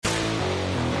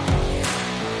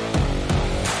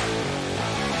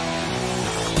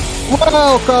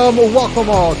Welcome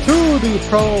all to the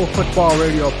Pro Football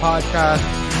Radio Podcast.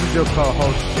 He's your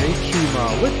co-host, Jay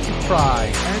Chuma, with the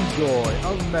pride and joy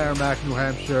of Merrimack, New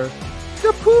Hampshire,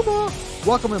 the Puma.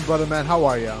 Welcome in, brother man. How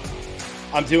are you?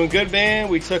 I'm doing good, man.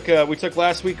 We took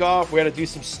last week off. We had to do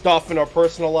some stuff in our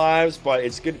personal lives, but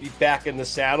it's good to be back in the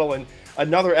saddle and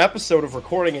another episode of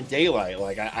Recording in Daylight.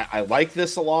 Like I like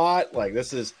this a lot. Like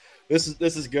this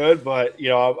is good, but you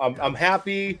know I'm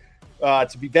happy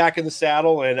to be back in the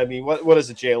saddle. And I mean, what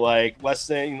is it, Jay? Like less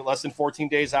than 14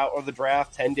 days out of the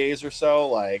draft, 10 days or so.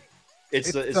 Like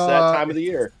it's that time of the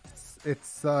year.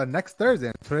 It's next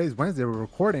Thursday. Today's Wednesday. We're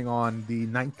recording on the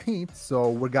 19th, so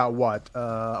we got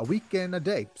a week and a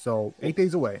day, so 8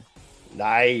 days away.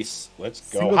 Nice.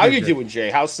 Let's go. How you doing, Jay?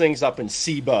 How's things up in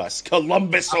Cbus,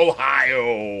 Columbus,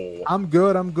 Ohio? I'm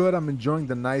good. I'm enjoying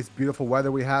the nice, beautiful weather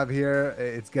we have here.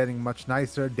 It's getting much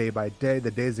nicer day by day.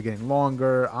 The days are getting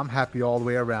longer. I'm happy all the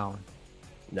way around.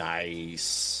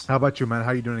 Nice. How about you, man?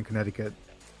 How you doing in Connecticut?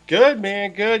 Good,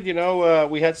 man. Good. You know,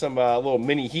 we had some little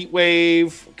mini heat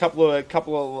wave a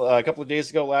couple of days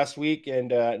ago last week, and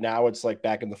now it's like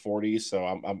back in the 40s. So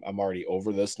I'm already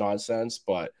over this nonsense.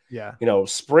 But yeah, you know,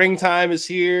 springtime is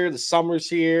here, the summer's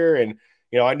here, and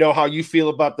you know, I know how you feel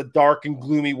about the dark and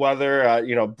gloomy weather.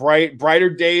 You know, brighter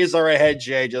days are ahead,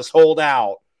 Jay. Just hold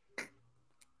out.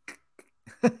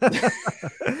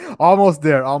 Almost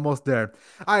there. All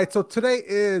right. So today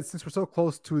is, since we're so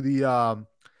close to the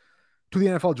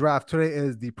NFL draft, today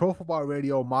is the Pro Football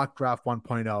Radio Mock Draft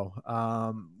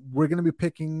 1.0. We're going to be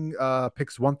picking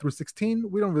picks 1 through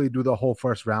 16. We don't really do the whole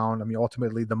first round. I mean,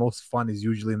 ultimately, the most fun is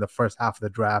usually in the first half of the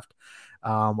draft.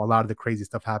 A lot of the crazy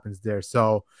stuff happens there.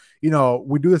 So, you know,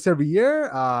 we do this every year.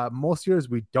 Most years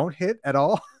we don't hit at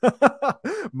all.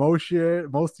 Most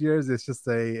years it's just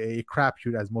a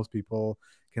crapshoot, as most people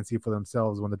can see for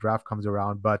themselves when the draft comes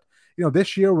around. But you know,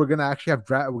 this year we're gonna actually have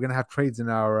trades in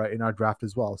our draft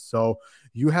as well. So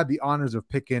you had the honors of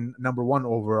picking number 1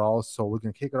 overall. So we're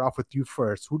gonna kick it off with you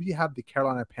first. Who do you have the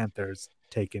Carolina Panthers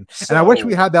taking? And I wish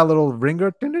we had that little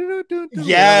ringer.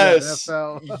 Yes,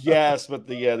 but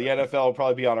the NFL will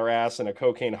probably be on our ass in a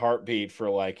cocaine heartbeat for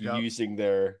using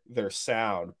their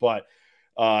sound. But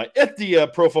at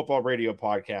the Pro Football Radio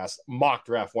Podcast Mock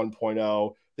Draft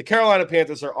 1.0, the Carolina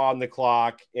Panthers are on the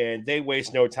clock, and they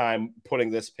waste no time putting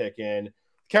this pick in.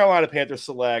 Carolina Panthers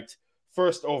select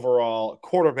first overall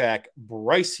quarterback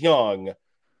Bryce Young,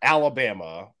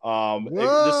 Alabama.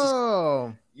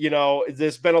 Whoa.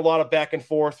 There's been a lot of back and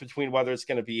forth between whether it's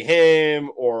going to be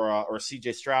him or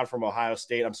CJ Stroud from Ohio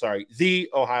State. I'm sorry, the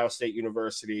Ohio State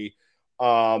University.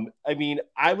 I mean,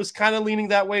 I was kind of leaning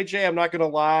that way, Jay. I'm not going to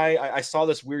lie. I saw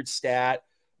this weird stat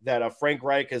that Frank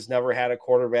Reich has never had a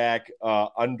quarterback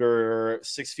under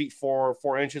 6 feet 4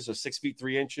 inches or 6 feet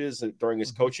 3 inches during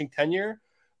his coaching tenure.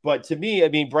 But to me, I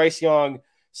mean, Bryce Young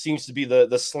seems to be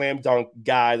the slam dunk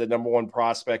guy, the number 1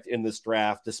 prospect in this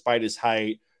draft, despite his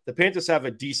height. The Panthers have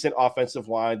a decent offensive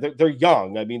line. They're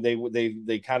young. I mean,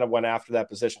 they kind of went after that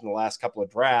position in the last couple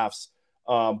of drafts,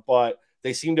 but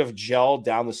they seem to have gelled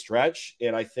down the stretch.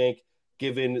 And I think,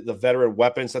 given the veteran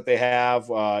weapons that they have,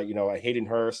 Hayden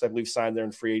Hurst, I believe, signed there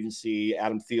in free agency.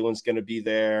 Adam Thielen's going to be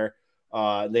there.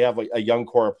 They have a young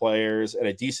core of players and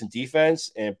a decent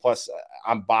defense. And plus,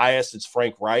 I'm biased. It's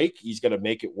Frank Reich. He's going to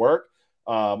make it work.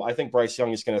 I think Bryce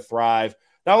Young is going to thrive,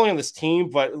 not only on this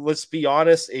team, but let's be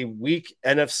honest, a weak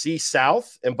NFC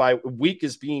South. And by weak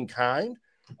is being kind.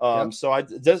 So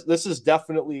this is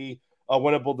definitely a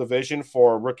winnable division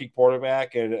for a rookie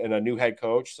quarterback and a new head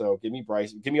coach. So give me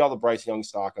all the Bryce Young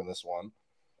stock on this one.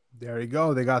 There you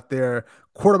go. They got their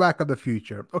quarterback of the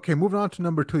future. Okay, moving on to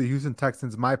number 2, the Houston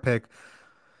Texans, my pick.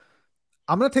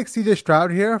 I'm going to take CJ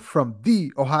Stroud here from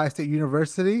the Ohio State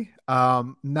University.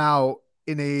 Now,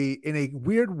 in a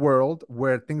weird world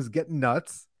where things get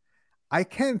nuts, I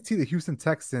can't see the Houston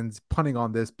Texans punting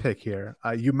on this pick here.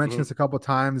 You mentioned this a couple of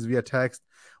times via text.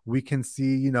 We can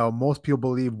see, most people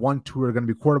believe 1, 2 are going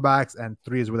to be quarterbacks and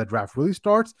 3 is where the draft really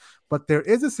starts. But there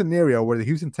is a scenario where the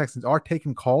Houston Texans are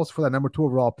taking calls for that number 2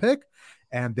 overall pick,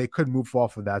 and they could move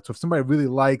off of that. So if somebody really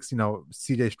likes,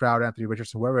 CJ Stroud, Anthony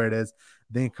Richardson, whoever it is,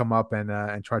 they can come up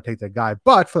and try to take that guy.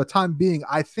 But for the time being,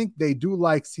 I think they do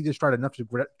like CJ Stroud enough to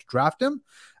draft him.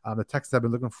 The Texans have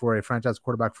been looking for a franchise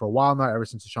quarterback for a while now, ever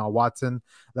since Deshaun Watson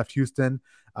left Houston.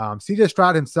 CJ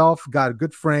Stroud himself got a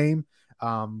good frame,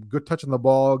 good touch on the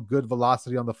ball, good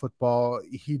velocity on the football.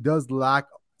 He does lack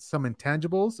some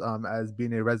intangibles. As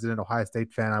being a resident Ohio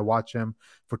State fan, I watch him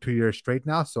for 2 years straight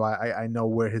now, so I know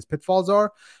where his pitfalls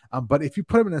are. But if you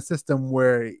put him in a system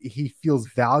where he feels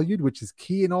valued, which is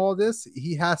key in all of this,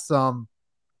 he has some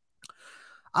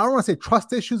I don't want to say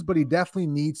trust issues, but he definitely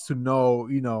needs to know,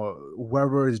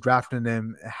 whoever is drafting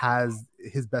him has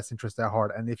his best interest at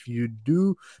heart. And if you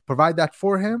do provide that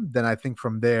for him, then I think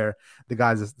from there,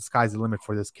 the sky's the limit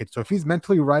for this kid. So if he's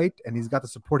mentally right and he's got the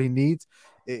support he needs,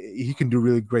 he can do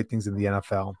really great things in the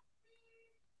NFL.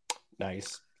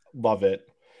 Nice. Love it.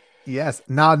 Yes.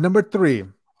 Now, number 3,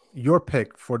 your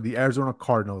pick for the Arizona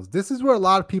Cardinals. This is where a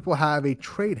lot of people have a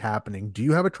trade happening. Do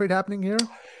you have a trade happening here?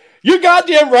 You're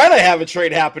goddamn right. I have a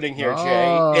trade happening here,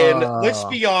 Jay. And let's Oh,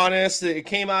 be honest, it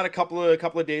came out a couple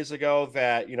of days ago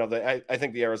that I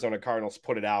think the Arizona Cardinals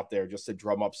put it out there just to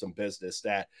drum up some business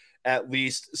that at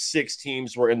least 6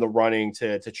 teams were in the running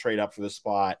to trade up for the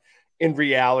spot. In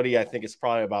reality, I think it's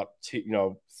probably about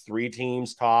 3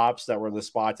 teams tops that were in the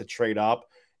spot to trade up,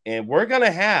 and we're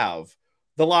gonna have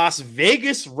the Las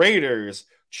Vegas Raiders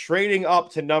trading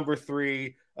up to number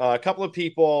 3. A couple of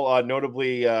people,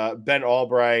 notably Ben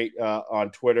Albright on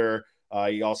Twitter.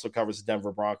 He also covers the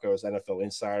Denver Broncos, NFL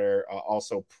Insider,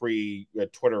 also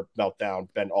pre-Twitter meltdown,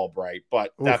 Ben Albright.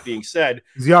 But that oof. being said,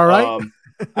 Is he all right?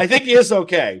 I think he is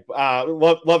okay.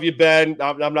 Love you, Ben.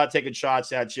 I'm not taking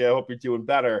shots at you. I hope you're doing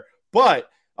better. But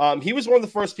he was one of the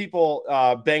first people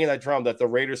banging that drum that the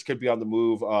Raiders could be on the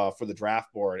move for the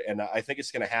draft board. And I think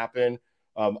it's going to happen.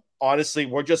 Honestly,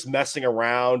 we're just messing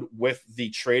around with the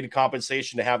trade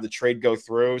compensation to have the trade go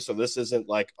through. So this isn't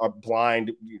like a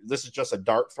blind, this is just a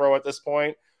dart throw at this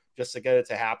point, just to get it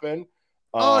to happen.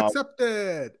 Oh, Um,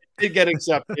 accepted. did get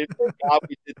accepted.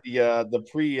 We did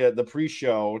the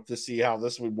pre-show to see how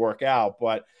this would work out.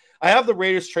 But I have the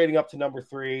Raiders trading up to number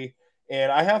 3,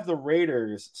 and I have the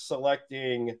Raiders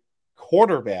selecting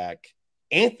quarterback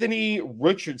Anthony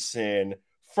Richardson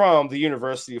from the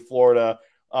University of Florida.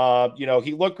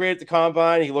 He looked great at the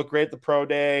combine. He looked great at the pro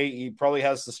day. He probably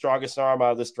has the strongest arm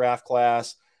out of this draft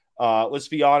class. Let's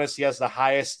be honest, he has the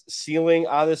highest ceiling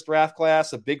out of this draft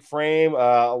class, a big frame,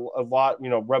 a lot,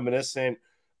 reminiscent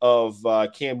of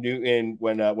Cam Newton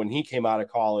when he came out of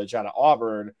college, out of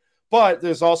Auburn. But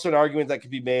there's also an argument that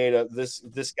could be made.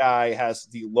 This guy has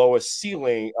the lowest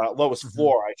ceiling, lowest Mhm.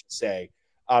 floor, I should say,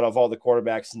 out of all the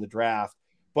quarterbacks in the draft.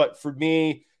 But for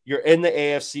me, you're in the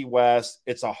AFC West.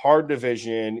 It's a hard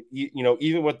division.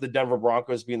 Even with the Denver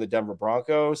Broncos being the Denver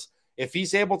Broncos, if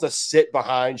he's able to sit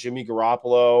behind Jimmy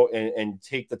Garoppolo and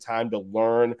take the time to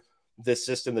learn this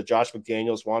system that Josh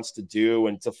McDaniels wants to do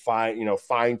and to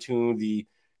fine tune the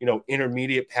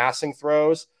intermediate passing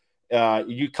throws.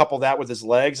 You couple that with his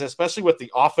legs, especially with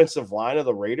the offensive line of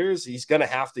the Raiders, he's going to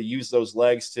have to use those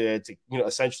legs to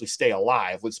essentially stay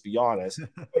alive. Let's be honest.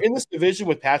 But in this division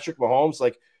with Patrick Mahomes,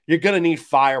 like you're going to need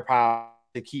firepower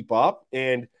to keep up.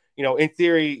 And in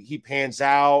theory, he pans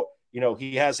out.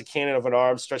 He has a cannon of an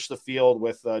arm, stretch the field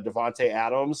with Devontae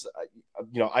Adams.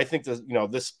 I think that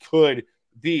this could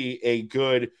be a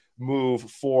good move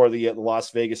for the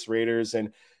Las Vegas Raiders.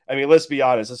 And I mean, let's be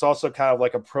honest, it's also kind of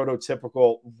like a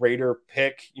prototypical Raider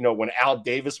pick. When Al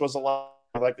Davis was alive,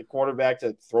 like the quarterback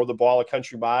to throw the ball a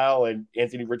country mile, and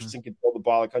Anthony Richardson can throw the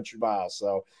ball a country mile.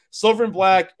 So silver and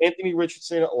black, Anthony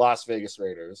Richardson, Las Vegas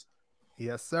Raiders.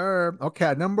 Yes, sir. Okay,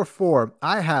 at number 4,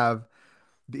 I have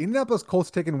the Indianapolis Colts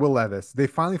taking Will Levis. They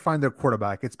finally find their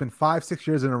quarterback. It's been 5, 6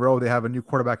 years in a row. They have a new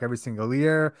quarterback every single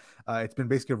year. It's been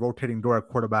basically a rotating door at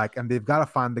quarterback, and they've got to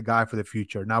find the guy for the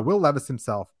future. Now, Will Levis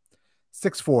himself,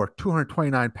 6'4",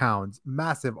 229 pounds,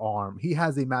 massive arm. He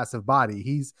has a massive body.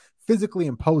 He's physically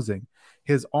imposing.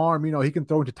 His arm, he can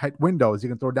throw into tight windows. He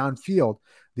can throw downfield.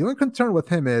 The only concern with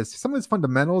him is some of his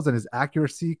fundamentals and his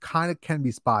accuracy kind of can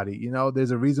be spotty.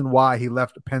 There's a reason why he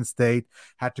left Penn State,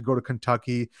 had to go to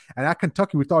Kentucky. And at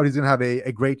Kentucky, we thought he's going to have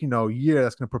a great, year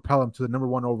that's going to propel him to the number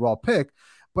 1 overall pick.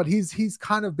 But he's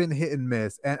kind of been hit and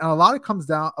miss, and a lot of it comes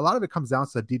down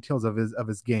to the details of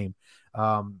his game.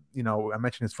 I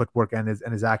mentioned his footwork and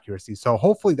his accuracy. So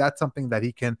hopefully that's something that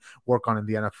he can work on in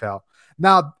the NFL.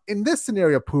 Now, in this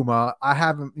scenario, Puma, I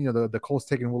haven't, the Colts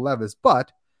taking Will Levis,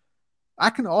 but I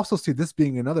can also see this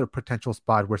being another potential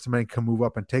spot where somebody can move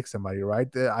up and take somebody, right?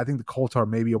 I think the Colts are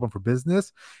maybe open for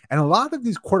business. And a lot of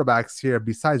these quarterbacks here,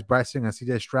 besides Bryce Young and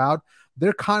CJ Stroud,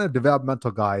 they're kind of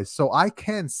developmental guys. So I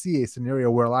can see a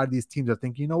scenario where a lot of these teams are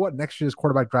thinking, you know what, next year's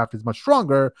quarterback draft is much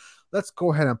stronger. Let's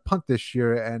go ahead and punt this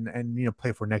year and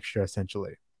play for next year,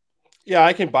 essentially. Yeah,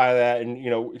 I can buy that.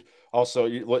 And, also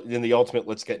in the ultimate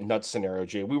let's get nuts scenario,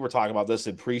 Jay, we were talking about this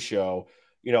in pre-show.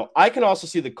 I can also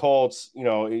see the Colts,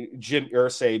 Jim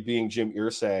Irsay being Jim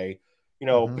Irsay,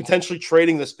 Mm-hmm. potentially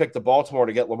trading this pick to Baltimore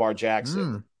to get Lamar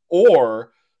Jackson. Mm.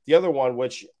 Or the other one,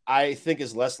 which I think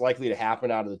is less likely to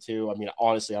happen out of the two. I mean,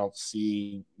 honestly, I don't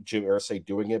see Jim Irsay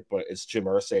doing it, but it's Jim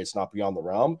Irsay. It's not beyond the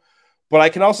realm. But I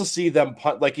can also see them,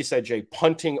 like you said, Jay,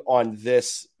 punting on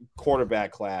this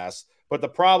quarterback class. But the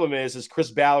problem is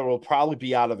Chris Ballard will probably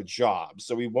be out of a job,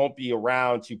 so he won't be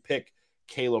around to pick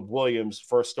Caleb Williams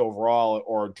first overall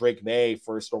or Drake May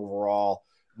first overall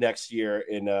next year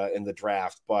in the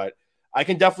draft. But I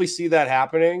can definitely see that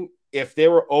happening. If they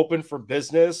were open for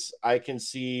business, I can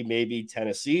see maybe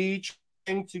Tennessee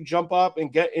trying to jump up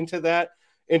and get into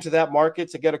that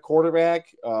market to get a quarterback.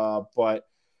 But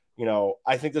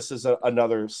I think this is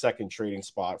another second trading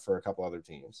spot for a couple other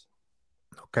teams.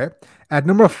 Okay. At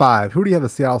number 5, who do you have the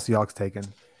Seattle Seahawks taken?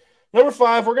 Number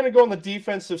 5, we're going to go on the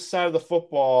defensive side of the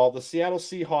football. The Seattle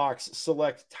Seahawks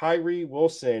select Tyree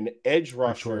Wilson, edge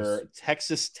Good choice. rusher,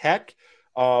 Texas Tech.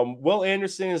 Will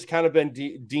Anderson has kind of been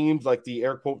deemed like the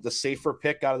air quote the safer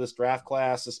pick out of this draft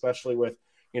class, especially with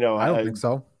I don't think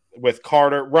so. with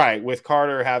Carter, right? With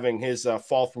Carter having his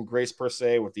fall from grace per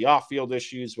se, with the off-field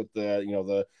issues, with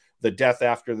the death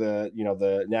after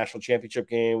the national championship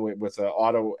game with an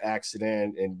auto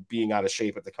accident and being out of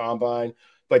shape at the combine.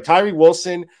 But Tyree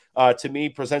Wilson, to me,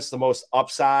 presents the most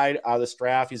upside out of this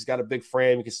draft. He's got a big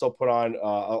frame. He can still put on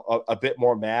a bit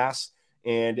more mass.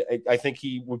 And I think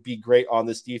he would be great on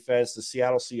this defense. The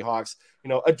Seattle Seahawks,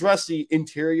 address the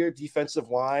interior defensive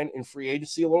line in free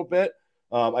agency a little bit.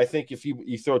 I think if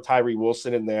you throw Tyree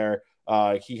Wilson in there,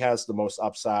 he has the most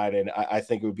upside, and I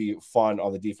think it would be fun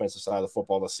on the defensive side of the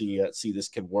football to see this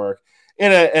kid work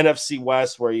in an NFC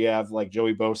West where you have like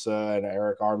Joey Bosa and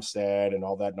Eric Armstead and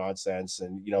all that nonsense,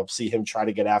 and see him try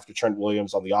to get after Trent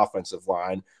Williams on the offensive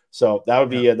line. So that would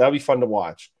be fun to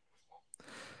watch.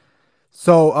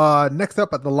 So next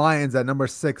up at the Lions at number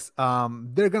 6,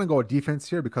 they're gonna go defense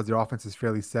here because their offense is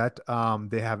fairly set.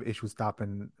 They have issues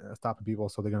stopping people,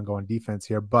 so they're gonna go on defense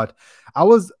here. But I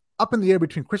was up in the air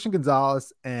between Christian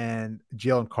Gonzalez and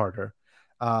Jalen Carter.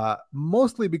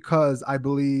 Mostly because I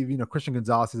believe Christian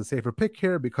Gonzalez is a safer pick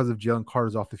here because of Jalen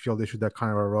Carter's off the field issue that kind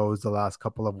of arose the last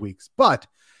couple of weeks. But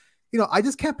I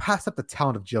just can't pass up the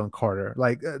talent of Jalen Carter.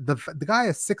 Like the guy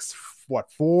is 6'4",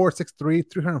 6'3",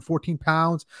 314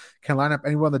 pounds, can line up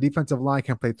anywhere on the defensive line,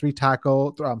 can play three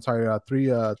down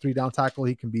tackle.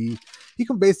 He can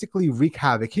basically wreak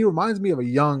havoc. He reminds me of a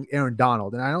young Aaron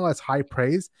Donald, and I know that's high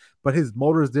praise, but his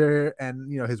motor's there,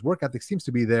 and his work ethic seems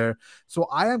to be there. So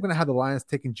I am going to have the Lions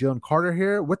taking Jalen Carter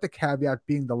here, with the caveat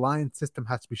being the Lions system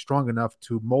has to be strong enough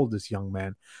to mold this young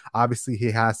man. Obviously, he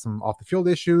has some off the field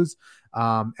issues,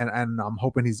 and I'm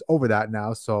hoping he's over that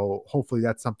now. So hopefully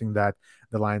that's something that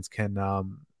the Lions can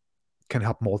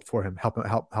help mold for him, help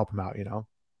him out.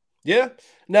 Yeah.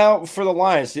 Now for the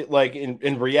Lions, like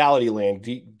in reality land,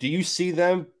 do you see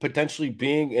them potentially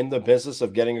being in the business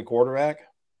of getting a quarterback?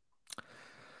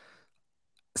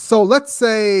 So let's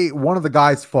say one of the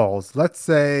guys falls. Let's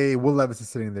say Will Levis is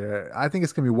sitting there. I think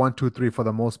it's gonna be 1, 2, 3 for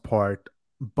the most part.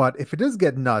 But if it does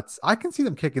get nuts, I can see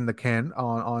them kicking the can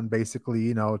on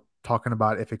basically, talking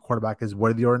about if a quarterback is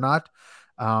worthy or not.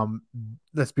 Um,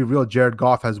 let's be real. Jared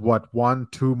Goff has what, 1,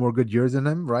 2 more good years in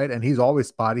him, right? And he's always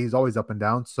spotty. He's always up and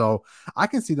down. So I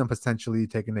can see them potentially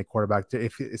taking a quarterback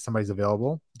if somebody's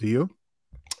available. Do you?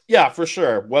 Yeah, for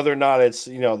sure. Whether or not it's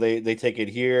they take it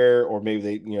here or maybe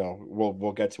they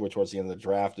we'll get to it towards the end of the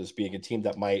draft as being a team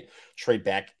that might trade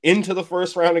back into the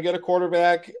first round to get a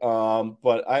quarterback.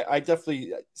 But I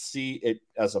definitely see it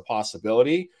as a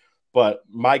possibility. But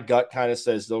my gut kind of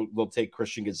says they'll take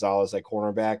Christian Gonzalez at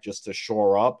cornerback just to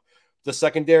shore up the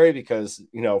secondary because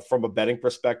from a betting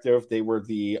perspective they were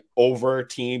the over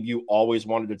team you always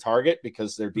wanted to target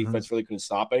because their defense really couldn't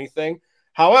stop anything.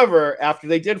 However, after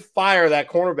they did fire that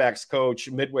cornerbacks coach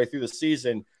midway through the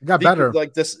season, It got better.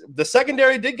 the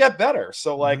secondary did get better.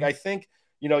 So I think,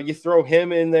 you throw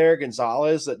him in there,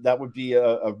 Gonzalez, that would be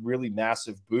a really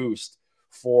massive boost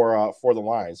for the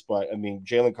Lions. But I mean,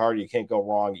 Jalen Carter, you can't go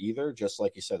wrong either. Just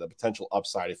like you said, the potential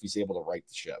upside if he's able to right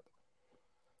the ship.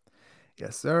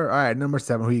 Yes, sir. All right, number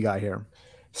 7. Who you got here?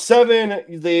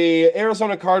 7, the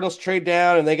Arizona Cardinals trade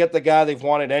down and they get the guy they've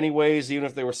wanted anyways, even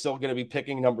if they were still going to be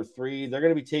picking number 3. They're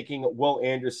going to be taking Will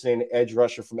Anderson, edge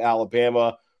rusher from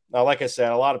Alabama. Now, like I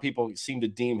said, a lot of people seem to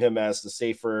deem him as the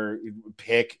safer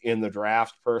pick in the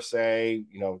draft per se.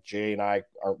 Jay and I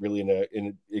aren't really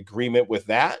in agreement with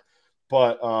that.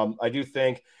 But I do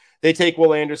think they take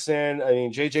Will Anderson. I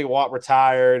mean, J.J. Watt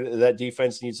retired. That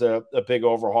defense needs a big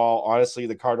overhaul. Honestly,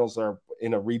 the Cardinals are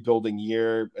in a rebuilding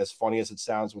year, as funny as it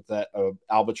sounds with that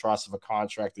albatross of a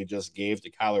contract they just gave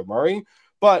to Kyler Murray.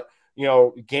 But,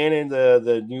 Gannon,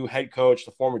 the new head coach,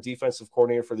 the former defensive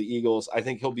coordinator for the Eagles, I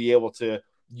think he'll be able to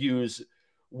use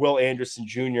Will Anderson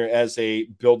Jr. as a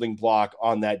building block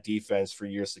on that defense for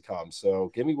years to come.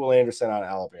 So give me Will Anderson out of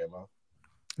Alabama.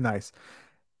 Nice.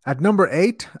 At number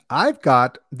 8, I've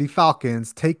got the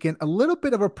Falcons taking a little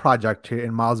bit of a project here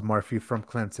in Miles Murphy from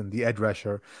Clemson, the edge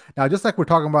rusher. Now, just like we're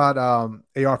talking about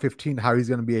AR-15, how he's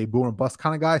going to be a boom or bust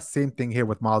kind of guy, same thing here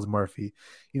with Miles Murphy.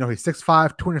 He's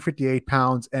 6'5", 258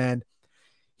 pounds, and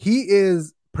he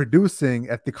is producing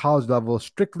at the college level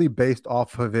strictly based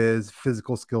off of his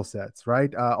physical skill sets,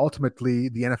 right? Ultimately,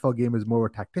 the NFL game is more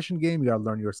of a tactician game. You got to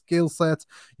learn your skill sets.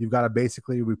 You've got to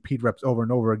basically repeat reps over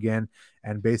and over again,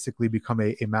 and basically become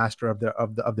a master of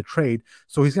the trade.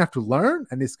 So he's gonna have to learn,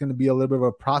 and it's going to be a little bit of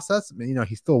a process. I mean,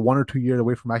 he's still 1 or 2 years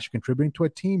away from actually contributing to a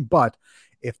team, but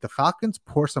if the Falcons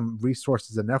pour some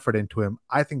resources and effort into him,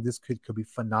 I think this could be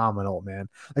phenomenal, man.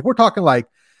 Like we're talking like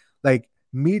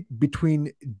meet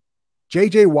between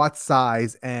JJ Watt's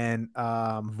size and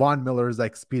Von Miller's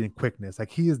like speed and quickness. Like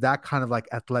he is that kind of like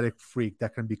athletic freak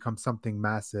that can become something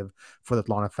massive for the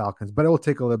Atlanta Falcons, but it will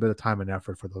take a little bit of time and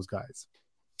effort for those guys.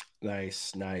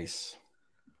 Nice, nice.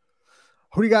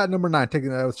 Who do you got at number 9 taking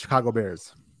the Chicago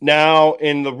Bears? Now,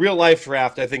 in the real life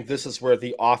draft, I think this is where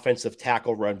the offensive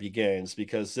tackle run begins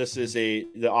because this is the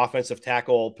offensive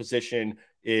tackle position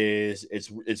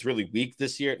it's really weak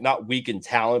this year. Not weak in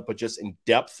talent, but just in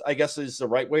depth, I guess is the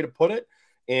right way to put it.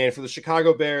 And for the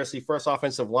Chicago Bears, the first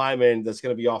offensive lineman that's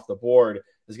going to be off the board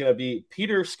is going to be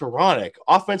Peter Skoranek,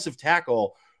 offensive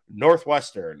tackle,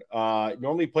 Northwestern.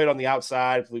 Normally played on the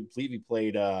outside. I believe he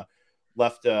played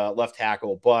left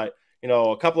tackle, but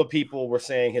a couple of people were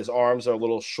saying his arms are a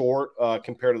little short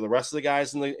compared to the rest of the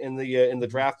guys in the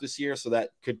draft this year, so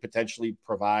that could potentially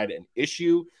provide an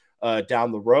issue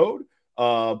down the road.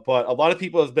 But a lot of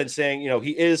people have been saying,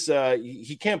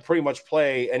 he can't pretty much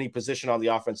play any position on the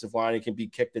offensive line. He can be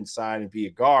kicked inside and be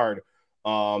a guard.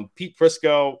 Pete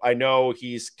Prisco, I know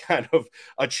he's kind of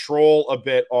a troll a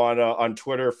bit on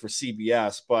Twitter for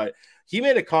CBS, but he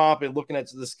made a comp, and looking at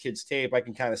this kid's tape, I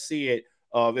can kind of see it.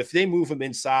 If they move him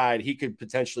inside, he could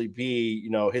potentially be,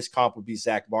 his comp would be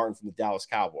Zach Martin from the Dallas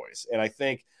Cowboys. And I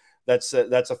think that's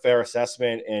a fair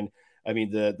assessment. And I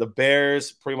mean, the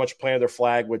Bears pretty much planted their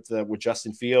flag with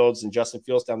Justin Fields, and Justin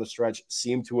Fields down the stretch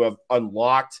seemed to have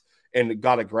unlocked and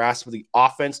got a grasp of the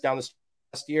offense down the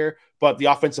last year, but the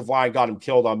offensive line got him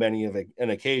killed on many of an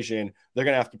occasion. They're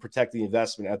going to have to protect the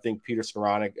investment. I think Peter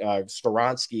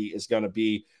Skoronski is going to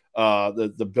be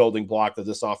the building block that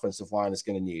this offensive line is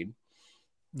going to need.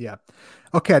 Yeah.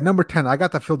 Okay, at number 10, I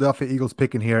got the Philadelphia Eagles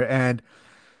picking here. And,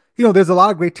 there's a lot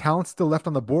of great talent still left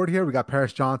on the board here. We got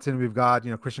Paris Johnson, we've got,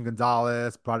 Christian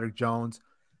Gonzalez, Broderick Jones.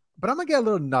 But I'm going to get a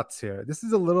little nuts here. This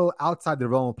is a little outside the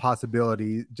realm of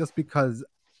possibility just because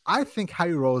I think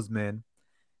Harry Roseman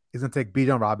is going to take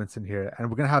Bijan Robinson here. And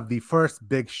we're going to have the first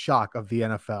big shock of the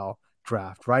NFL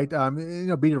draft, right?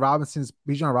 Bijan Robinson's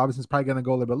probably going to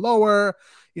go a little bit lower.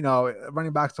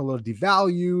 Running backs are a little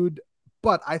devalued.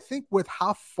 But I think with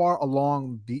how far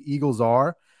along the Eagles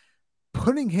are,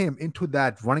 putting him into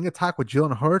that running attack with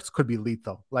Jalen Hurts could be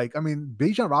lethal. Like, I mean,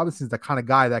 Bijan Robinson is the kind of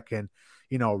guy that can,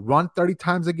 run 30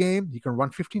 times a game. He can run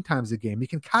 15 times a game. He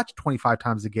can catch 25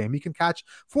 times a game. He can catch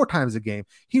 4 times a game.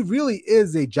 He really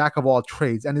is a jack of all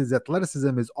trades, and his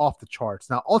athleticism is off the charts.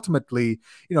 Now, ultimately,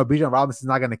 Bijan Robinson is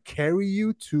not going to carry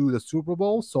you to the Super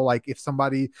Bowl. So, like, if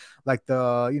somebody like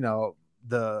the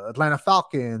Atlanta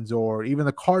Falcons or even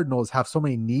the Cardinals have so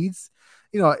many needs,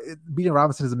 Bijan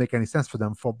Robinson doesn't make any sense for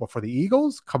them. But for the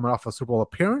Eagles, coming off a Super Bowl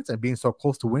appearance and being so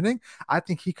close to winning, I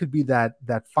think he could be that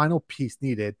final piece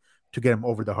needed to get him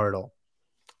over the hurdle.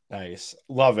 Nice.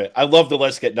 Love it. I love the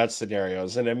let's get nuts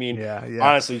scenarios. And I mean, Yeah.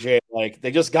 honestly, Jay, like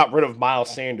they just got rid of Miles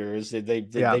Sanders. They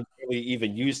Yeah. really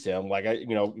even used him. Like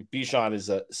Bijan is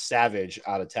a savage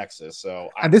out of Texas. So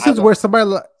And this I is love where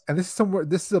somebody, and this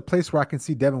is a place where I can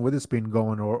see Devin Witherspoon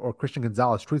going or Christian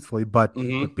Gonzalez, truthfully. But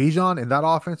with Bijan in that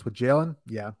offense with Jalen,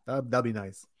 yeah, that'd be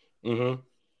nice.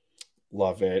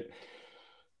 Love it.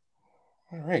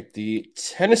 All right. The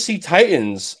Tennessee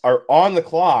Titans are on the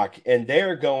clock, and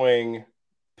they're going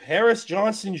Paris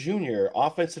Johnson Jr.,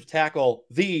 offensive tackle,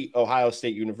 the Ohio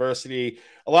State University.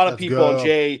 A lot of Let's people, and go.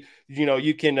 Jay,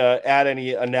 you can add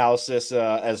any analysis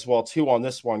as well too on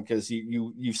this one because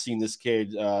you've seen this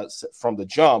kid from the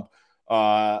jump.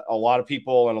 A lot of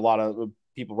people, and a lot of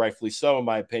people, rightfully so, in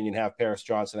my opinion, have Paris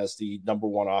Johnson as the number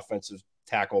one offensive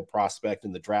tackle prospect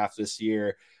in the draft this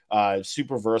year.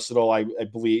 Super versatile. I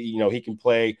believe he can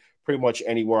play pretty much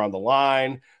anywhere on the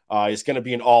line. He's going to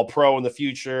be an all-pro in the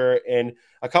future, and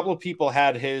a couple of people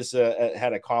had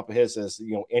a comp of his as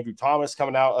Andrew Thomas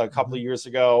coming out a couple of years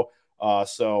ago.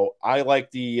 So I like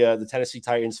the Tennessee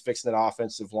Titans fixing that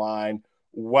offensive line.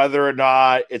 Whether or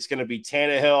not it's going to be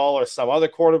Tannehill or some other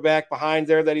quarterback behind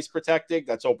there that he's protecting,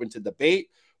 that's open to debate.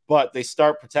 But they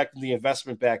start protecting the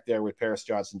investment back there with Paris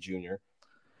Johnson Jr.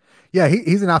 Yeah,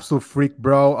 he's an absolute freak,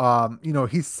 bro.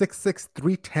 He's 6'6",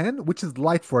 310, which is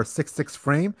light for a 6'6"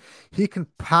 frame. He can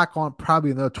pack on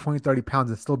probably another 20, 30 pounds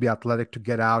and still be athletic to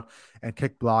get out and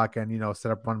kick block and,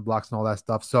 set up run blocks and all that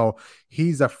stuff. So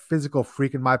he's a physical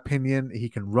freak, in my opinion. He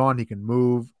can run, he can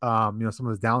move. Some of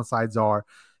his downsides are,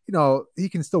 he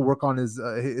can still work on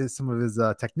some of his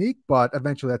technique, but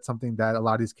eventually that's something that a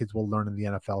lot of these kids will learn in the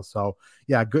NFL. So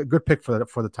yeah, good pick for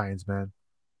the Titans, man.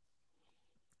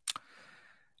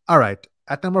 All right.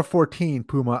 At number 14,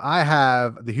 Puma, I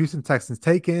have the Houston Texans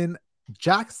taking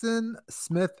Jackson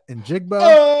Smith and Jigba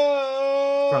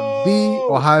from the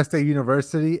Oh, Ohio State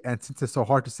University. And since it's so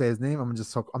hard to say his name, I'm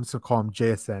just gonna call him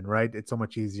JSN, right? It's so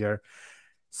much easier.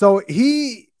 So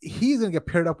he's gonna get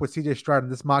paired up with CJ Stroud in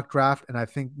this mock draft. And I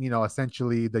think,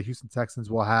 essentially the Houston Texans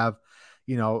will have,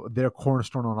 their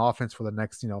cornerstone on offense for the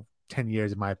next, 10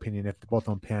 years, in my opinion, if both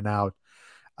of them pan out.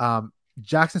 Um,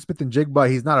 Jackson Smith and Jigba,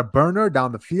 he's not a burner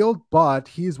down the field, but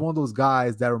he's one of those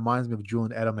guys that reminds me of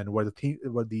Julian Edelman, where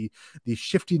the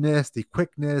shiftiness, the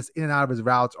quickness in and out of his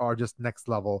routes are just next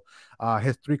level.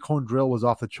 His 3-cone drill was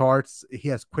off the charts. He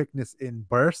has quickness in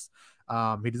bursts.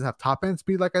 He doesn't have top end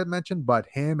speed like I mentioned, but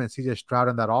him and CJ Stroud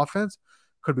in that offense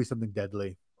could be something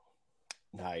deadly.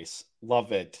 nice.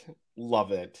 Love it.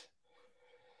 Love it.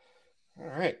 All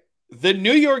right. The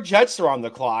New York Jets are on the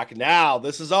clock. Now,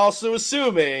 this is also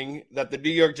assuming that the New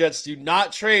York Jets do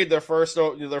not trade their first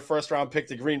round pick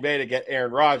to Green Bay to get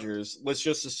Aaron Rodgers. Let's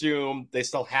just assume they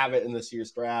still have it in this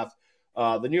year's draft.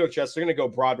 The New York Jets are going to go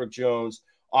Broderick Jones,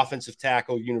 offensive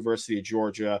tackle, University of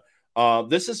Georgia.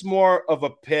 This is more of a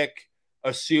pick,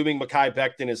 assuming Mekhi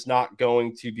Becton is not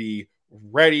going to be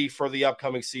ready for the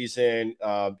upcoming season.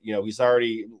 He's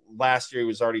already last year he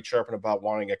was already chirping about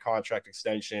wanting a contract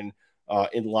extension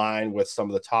in line with some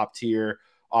of the top tier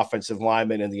offensive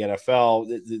linemen in the NFL.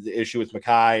 The issue with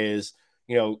Mekhi is,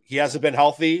 he hasn't been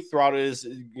healthy throughout his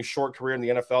short career in the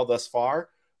NFL thus far.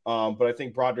 But I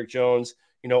think Broderick Jones,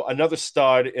 another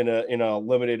stud in a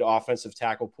limited offensive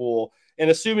tackle pool. And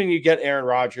assuming you get Aaron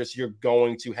Rodgers, you're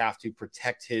going to have to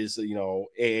protect his,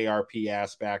 AARP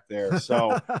ass back there.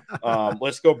 So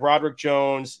let's go Broderick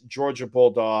Jones, Georgia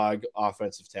Bulldog,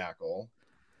 offensive tackle.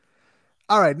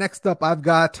 All right, next up, I've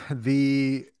got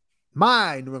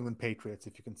my New England Patriots.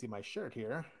 If you can see my shirt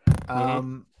here, Mm-hmm.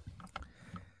 um,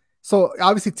 so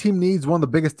obviously, team needs one of the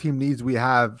biggest team needs we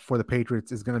have for the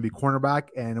Patriots is going to be cornerback,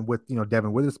 and with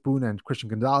Devin Witherspoon and Christian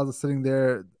Gonzalez sitting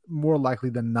there, more likely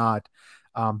than not,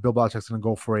 Bill Belichick's going to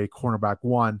go for a cornerback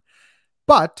one.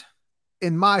 But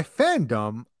in my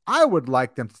fandom, I would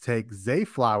like them to take Zay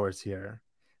Flowers here.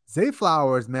 Zay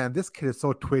Flowers, man, this kid is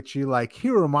so twitchy. Like, he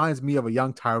reminds me of a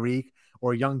young Tyreek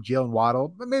or a young Jalen Waddle.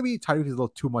 But maybe Tyreek is a little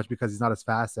too much because he's not as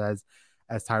fast as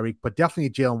Tyreek, but definitely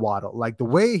Jalen Waddle. Like, the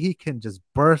way he can just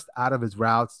burst out of his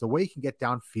routes, the way he can get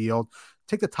downfield,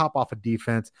 take the top off of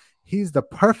defense. He's the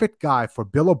perfect guy for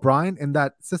Bill O'Brien in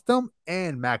that system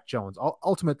and Mac Jones.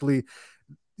 Ultimately,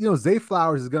 Zay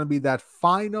Flowers is going to be that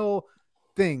final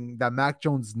thing that Mac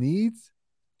Jones needs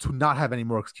to not have any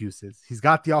more excuses. He's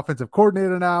got the offensive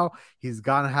coordinator now. He's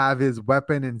going to have his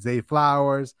weapon in Zay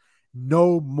Flowers.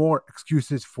 No more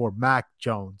excuses for Mac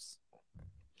Jones.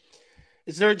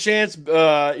 Is there a chance,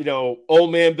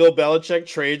 old man Bill Belichick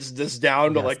trades this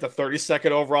down to Yes, like the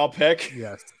 32nd overall pick?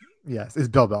 yes, yes. It's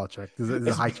Bill Belichick. There's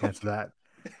a high chance of that.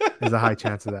 There's a high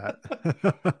chance of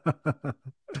that.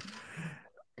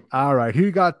 All right,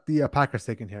 who got the Packers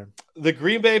taking here? The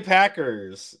Green Bay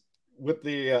Packers, with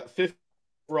the fifth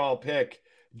overall pick,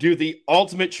 do the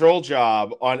ultimate troll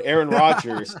job on Aaron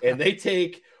Rodgers, and they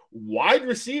take wide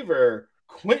receiver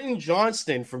Quentin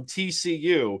Johnston from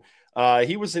TCU.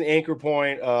 He was an anchor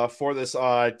point for this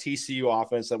TCU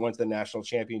offense that went to the national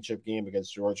championship game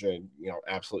against Georgia, and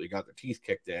absolutely got their teeth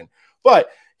kicked in. But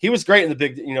he was great in the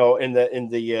big, in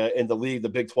the league, the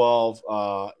Big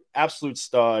 12, absolute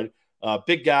stud.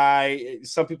 Big guy.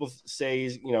 Some people say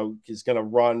he's going to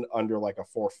run under like a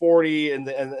 440 in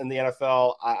the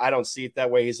NFL. I don't see it that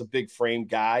way. He's a big frame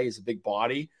guy. He's a big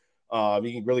body.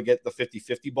 He can really get the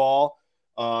 50-50 ball.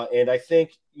 And I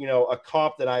think a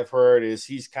comp that I've heard is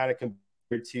he's kind of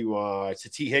compared to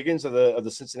T. Higgins of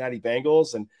the Cincinnati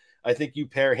Bengals, and I think you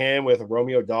pair him with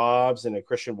Romeo Doubs and a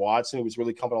Christian Watson, who was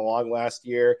really coming along last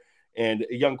year, and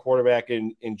a young quarterback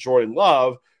in Jordan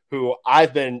Love, who I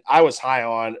was high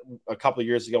on a couple of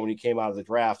years ago when he came out of the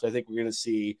draft. I think we're going to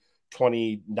see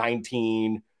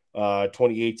 2019,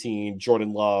 2018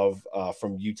 Jordan Love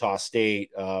from Utah State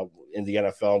in the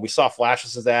NFL. And we saw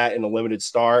flashes of that in a limited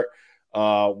start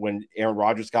when Aaron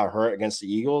Rodgers got hurt against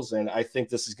the Eagles. And I think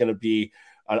this is going to be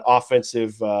an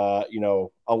offensive,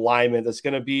 alignment that's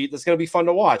going to be fun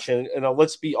to watch. And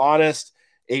let's be honest,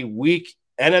 a week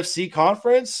NFC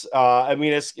conference. I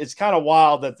mean, it's kind of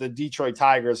wild that the Detroit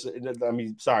Tigers,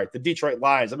 the Detroit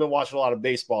Lions. I've been watching a lot of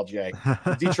baseball, Jay.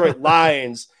 The Detroit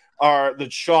Lions are the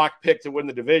chalk pick to win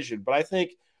the division. But I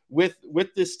think with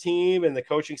this team and the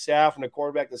coaching staff and the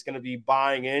quarterback that's going to be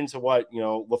buying into what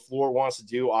LaFleur wants to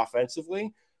do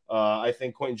offensively, I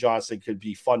think Quentin Johnston could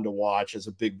be fun to watch as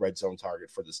a big red zone target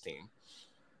for this team.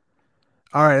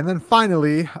 All right, and then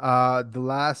finally, the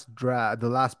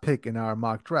last pick in our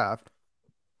mock draft.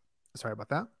 Sorry about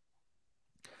that.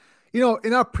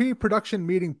 In our pre-production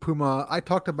meeting, Puma, I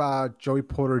talked about Joey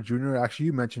Porter Jr. Actually,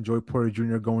 you mentioned Joey Porter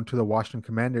Jr. going to the Washington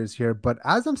Commanders here, but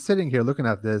as I'm sitting here looking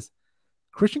at this,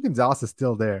 Christian Gonzalez is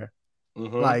still there.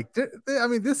 Mm-hmm. Like, I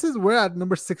mean, this is where at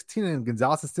number 16 and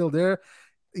Gonzalez is still there.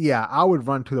 Yeah, I would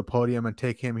run to the podium and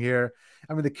take him here.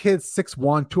 I mean, the kid's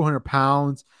 6'1", 200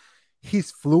 pounds.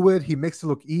 He's fluid. He makes it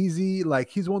look easy. Like,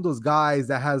 he's one of those guys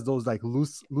that has those like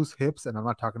loose hips. And I'm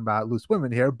not talking about loose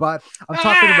women here, but I'm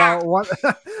talking about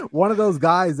one of those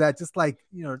guys that just like,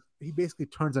 he basically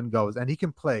turns and goes, and he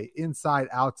can play inside,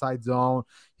 outside zone.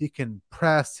 He can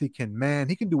press, he can man,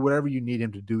 he can do whatever you need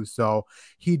him to do. So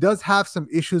he does have some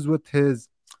issues with his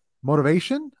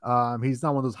motivation. He's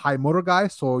not one of those high motor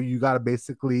guys. So you got to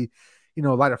basically,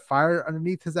 light a fire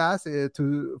underneath his ass,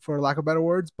 for lack of better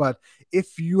words. But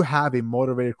if you have a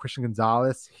motivated Christian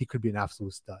Gonzalez, he could be an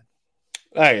absolute stud.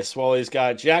 Nice. Well, he's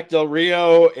got Jack Del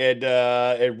Rio and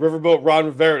Riverboat Ron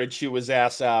Rivera to chew his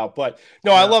ass out. But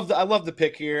no, yeah. I love the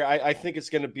pick here. I think it's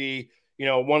going to be,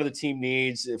 one of the team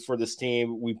needs for this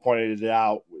team. We pointed it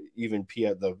out, even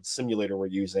the simulator we're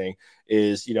using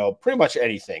is, pretty much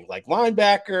anything like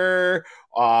linebacker,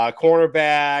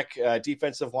 cornerback,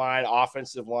 defensive line,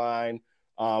 offensive line.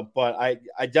 But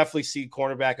I definitely see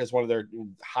cornerback as one of their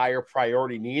higher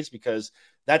priority needs because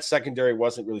that secondary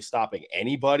wasn't really stopping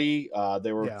anybody.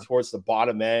 They were towards the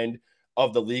bottom end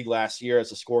of the league last year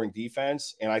as a scoring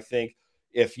defense. And I think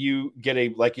if you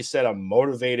get like you said, a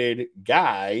motivated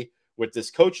guy with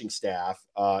this coaching staff,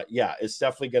 it's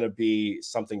definitely going to be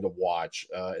something to watch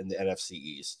in the NFC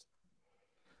East.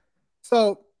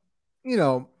 So,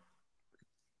 the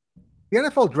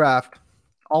NFL draft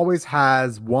always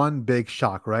has one big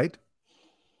shock, right?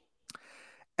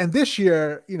 And this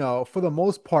year, for the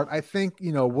most part, I think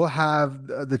we'll have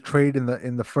the trade in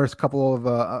the first couple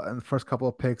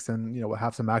of picks, and we'll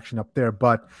have some action up there.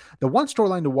 But the one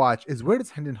storyline to watch is, where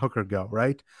does Hendon Hooker go?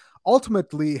 Right?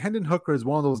 Ultimately, Hendon Hooker is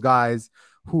one of those guys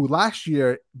who last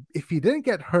year, if he didn't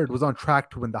get hurt, was on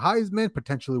track to win the Heisman,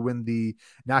 potentially win the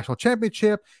national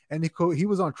championship, and he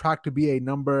was on track to be a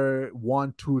number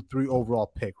 1, 2, 3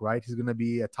 overall pick. Right? He's going to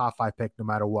be a top 5 pick no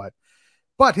matter what.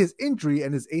 But his injury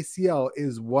and his ACL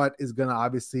is what is going to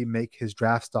obviously make his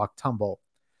draft stock tumble.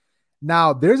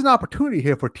 Now, there's an opportunity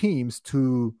here for teams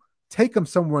to take him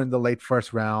somewhere in the late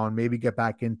first round, maybe get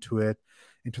back into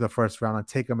the first round and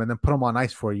take him and then put him on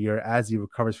ice for a year as he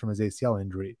recovers from his ACL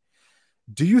injury.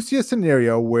 Do you see a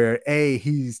scenario where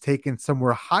he's taken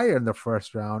somewhere higher in the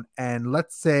first round, and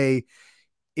let's say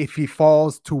if he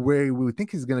falls to where we think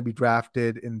he's going to be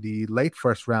drafted in the late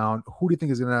first round, who do you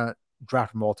think is going to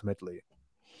draft him ultimately?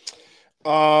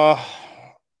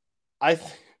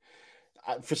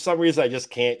 For some reason, I just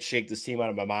can't shake this team out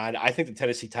of my mind. I think the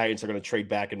Tennessee Titans are going to trade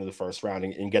back into the first round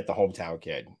and get the hometown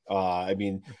kid.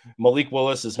 Malik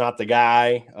Willis is not the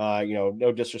guy.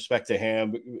 No disrespect to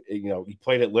him. He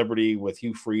played at Liberty with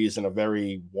Hugh Freeze in a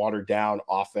very watered down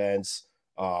offense.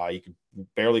 He could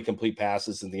barely complete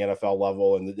passes in the NFL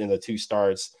level in the 2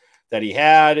 starts that he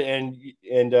had,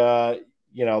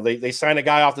 they signed a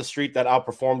guy off the street that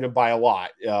outperformed him by a lot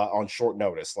on short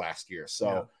notice last year.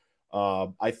 So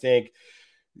I think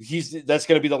that's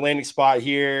going to be the landing spot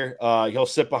here. He'll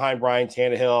sit behind Ryan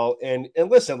Tannehill. And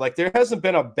listen, like, there hasn't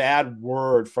been a bad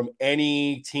word from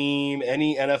any team,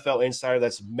 any NFL insider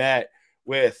that's met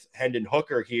with Hendon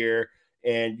Hooker here.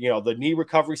 And, the knee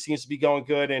recovery seems to be going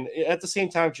good. And at the same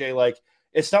time, Jay, like,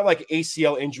 it's not like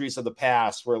ACL injuries of the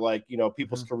past where, like,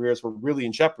 people's careers were really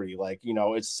in jeopardy. Like,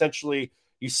 it's essentially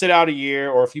you sit out a year,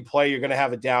 or if you play, you're going to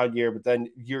have a down year, but then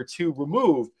year 2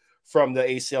 removed from the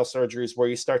ACL surgeries where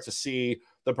you start to see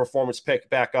the performance pick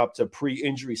back up to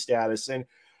pre-injury status. And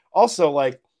also,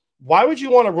 like, why would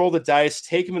you want to roll the dice,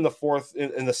 take him in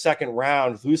the second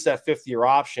round, lose that 5th-year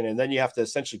option, and then you have to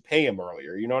essentially pay him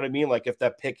earlier? You know what I mean? Like, if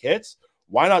that pick hits,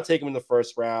 why not take him in the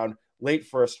first round, late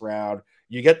first round?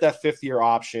 You get that 5th-year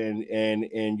option,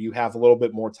 and you have a little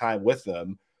bit more time with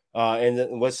them. And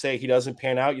then let's say he doesn't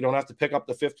pan out, you don't have to pick up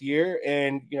the 5th year,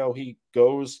 and he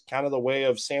goes kind of the way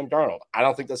of Sam Darnold. I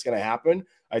don't think that's going to happen.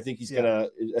 I think he's going to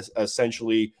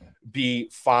essentially be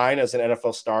fine as an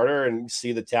NFL starter and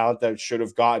see the talent that should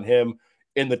have gotten him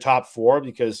in the top four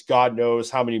because God knows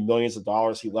how many millions of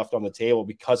dollars he left on the table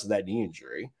because of that knee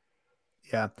injury.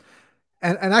 Yeah.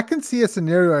 And I can see a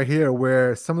scenario right here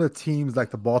where some of the teams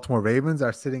like the Baltimore Ravens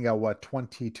are sitting at what,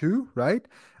 22, right?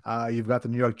 You've got the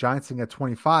New York Giants sitting at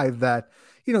 25 that,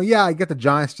 yeah, I get the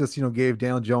Giants just, gave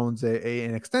Daniel Jones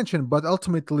an extension, but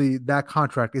ultimately that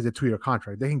contract is a 2-year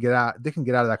contract. They can get out of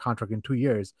that contract in 2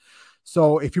 years.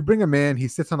 So if you bring him in, he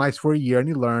sits on ice for a year and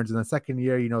he learns, and the second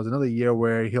year, is another year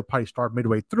where he'll probably start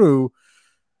midway through.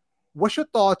 What's your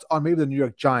thoughts on maybe the New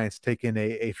York Giants taking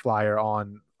a flyer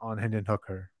on Hendon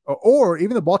Hooker, or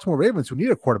even the Baltimore Ravens who need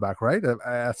a quarterback, right?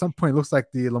 At some point, it looks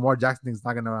like the Lamar Jackson thing is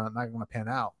not gonna pan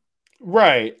out.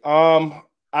 Right.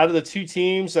 Out of the two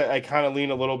teams, I kind of lean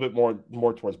a little bit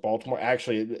more towards Baltimore.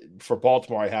 Actually, for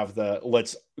Baltimore, I have the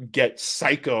let's get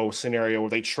psycho scenario where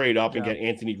they trade up and Yeah, get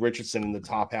Anthony Richardson in the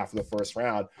top half of the first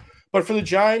round. But for the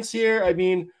Giants here, I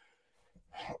mean,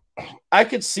 I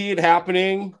could see it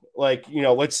happening. Like,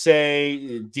 let's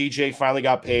say DJ finally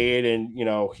got paid and,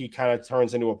 he kind of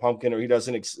turns into a pumpkin or he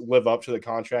doesn't live up to the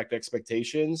contract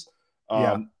expectations.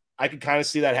 yeah, I could kind of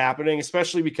see that happening,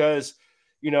 especially because,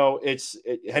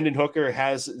 Hendon Hooker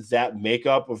has that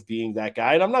makeup of being that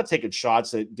guy. And I'm not taking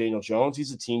shots at Daniel Jones.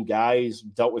 He's a team guy. He's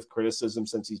dealt with criticism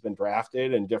since he's been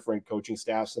drafted and different coaching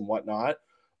staffs and whatnot.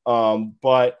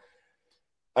 But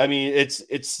I mean, it's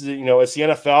the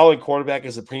NFL and quarterback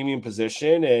is a premium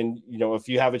position, and if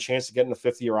you have a chance to get in a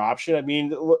fifth-year option, I mean,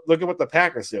 look at what the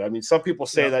Packers did. I mean, some people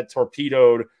say yep, that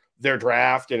torpedoed their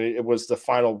draft, and it was the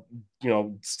final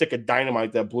stick of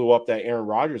dynamite that blew up that Aaron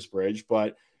Rodgers bridge.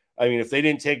 But I mean, if they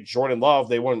didn't take Jordan Love,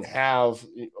 they wouldn't have,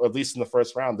 at least in the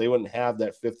first round, they wouldn't have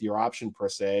that fifth-year option per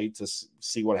se to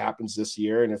see what happens this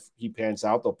year, and if he pans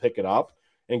out, they'll pick it up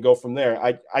and go from there.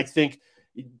 I think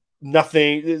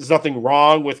there's nothing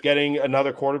wrong with getting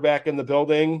another quarterback in the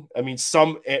building. I mean,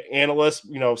 some analysts,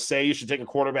 say you should take a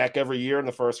quarterback every year in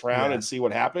the first round yeah. and see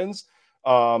what happens.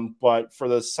 But for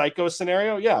the psycho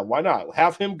scenario, yeah, why not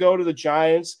have him go to the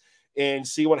Giants and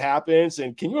see what happens?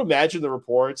 And can you imagine the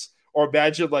reports, or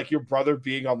imagine like your brother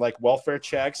being on like welfare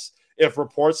checks if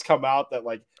reports come out that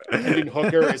like Hendon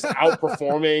Hooker is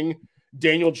outperforming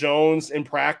Daniel Jones in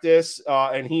practice,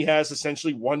 and he has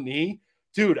essentially one knee?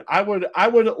 Dude, I would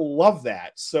love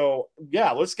that. So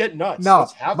yeah, let's get nuts. No,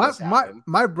 Let's have my this my happen.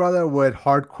 my brother would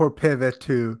hardcore pivot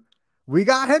to, we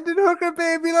got Hendon Hooker,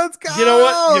 baby, let's You know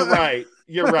what? You're go. right.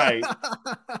 You're right.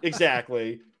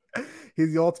 Exactly.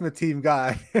 He's the ultimate team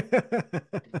guy.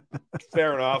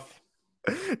 Fair enough.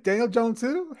 Daniel Jones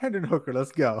too, Hendon Hooker,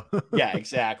 let's go. Yeah,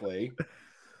 exactly.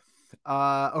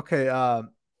 Okay.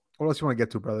 What else you want to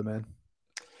get to, brother, man?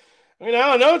 I mean, I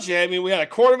don't know, Jay. I mean, we had a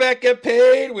quarterback get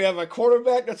paid. We have a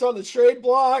quarterback that's on the trade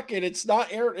block, and it's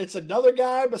not Aaron. It's another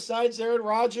guy besides Aaron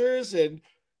Rodgers. And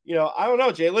I don't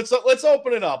know, Jay. Let's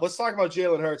open it up. Let's talk about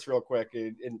Jalen Hurts real quick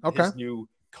and Okay. his new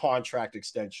contract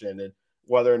extension and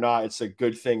whether or not it's a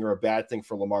good thing or a bad thing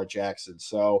for Lamar Jackson.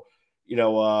 So,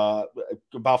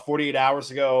 about 48 hours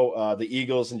ago, the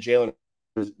Eagles and Jalen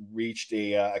reached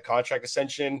a contract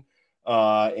extension,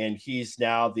 and he's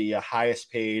now the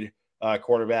highest paid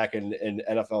quarterback in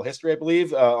NFL history, I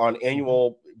believe, on Mhm.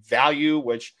 annual value,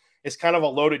 which is kind of a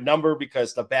loaded number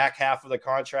because the back half of the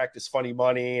contract is funny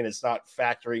money and it's not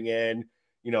factoring in,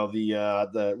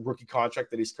 the rookie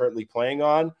contract that he's currently playing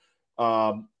on.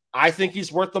 I think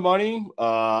he's worth the money.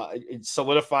 It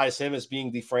solidifies him as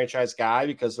being the franchise guy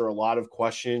because there are a lot of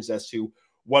questions as to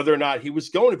whether or not he was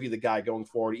going to be the guy going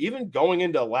forward. Even going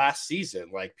into last season,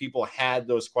 like people had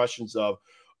those questions of,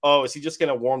 oh, is he just going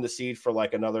to warm the seat for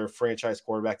like another franchise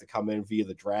quarterback to come in via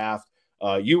the draft?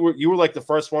 You were like the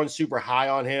first one super high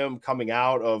on him coming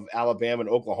out of Alabama and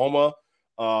Oklahoma.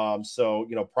 So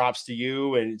props to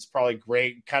you, and it's probably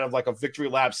great, kind of like a victory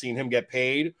lap seeing him get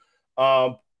paid.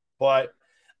 But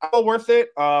all worth it.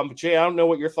 Jay, I don't know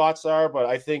what your thoughts are, but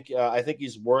I think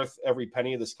he's worth every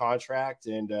penny of this contract,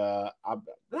 and I'm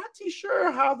not too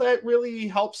sure how that really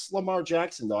helps Lamar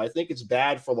Jackson, though. I think it's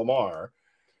bad for Lamar.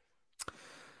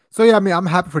 So yeah, I mean, I'm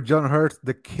happy for Jalen Hurts.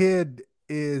 The kid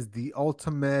is the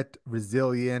ultimate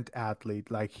resilient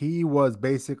athlete. Like he was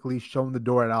basically shown the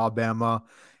door at Alabama,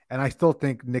 and I still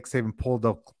think Nick Saban pulled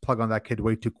the plug on that kid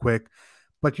way too quick.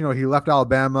 But he left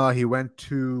Alabama, he went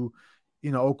to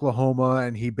Oklahoma,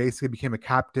 and he basically became a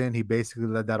captain. He basically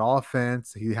led that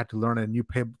offense. He had to learn a new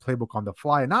playbook on the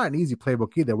fly, and not an easy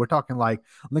playbook either. We're talking like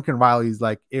Lincoln Riley's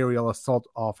like aerial assault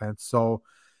offense. So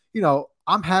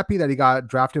I'm happy that he got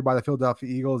drafted by the Philadelphia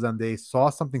Eagles and they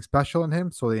saw something special in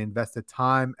him. So they invested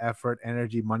time, effort,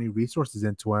 energy, money, resources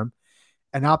into him.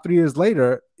 And now 3 years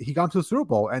later, he got to the Super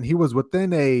Bowl and he was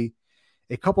within a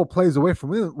a couple plays away from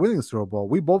winning the Super Bowl.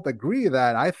 We both agree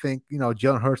that I think,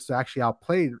 Jalen Hurts actually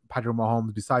outplayed Patrick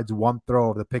Mahomes besides one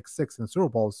throw of the pick six in the Super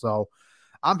Bowl. So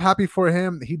I'm happy for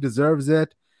him. He deserves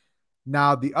it.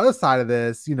 Now, the other side of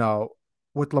this,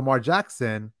 with Lamar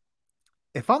Jackson,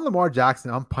 if I'm Lamar Jackson,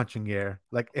 I'm punching air.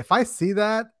 Like if I see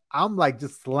that, I'm like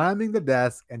just slamming the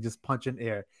desk and just punching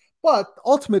air. But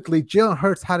ultimately, Jalen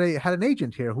Hurts had an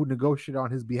agent here who negotiated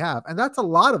on his behalf, and that's a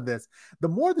lot of this. The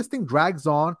more this thing drags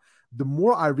on, the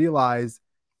more I realize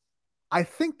I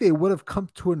think they would have come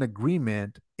to an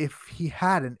agreement if he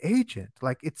had an agent.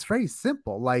 Like it's very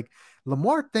simple. Like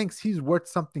Lamar thinks he's worth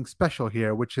something special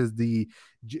here, which is the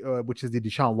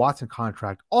Deshaun Watson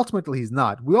contract. Ultimately, he's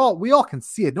not. We all can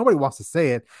see it. Nobody wants to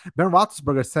say it. Ben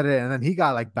Roethlisberger said it, and then he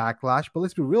got like backlash. But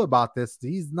let's be real about this.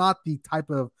 He's not the type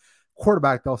of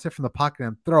quarterback that'll sit from the pocket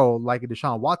and throw like a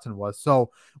Deshaun Watson was. So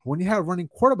when you have running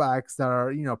quarterbacks that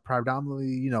are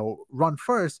predominantly run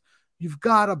first, you've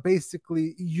got to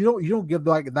basically you don't give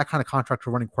like that kind of contract to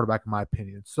a running quarterback, in my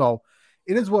opinion. So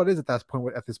it is what it is at this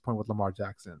point with Lamar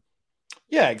Jackson.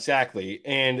 Yeah, exactly.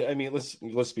 And I mean,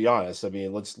 let's be honest. I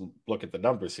mean, let's look at the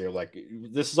numbers here. Like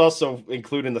this is also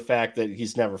including the fact that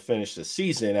he's never finished the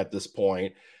season at this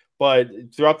point. But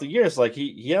throughout the years, like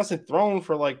he hasn't thrown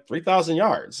for like 3,000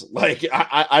 yards. Like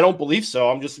I don't believe so.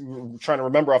 I'm just trying to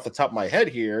remember off the top of my head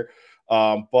here.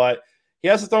 But he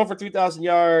hasn't thrown for 3,000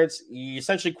 yards. He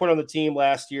essentially quit on the team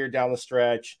last year down the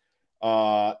stretch.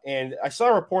 And I saw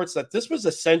reports that this was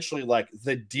essentially like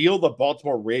the deal the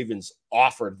Baltimore Ravens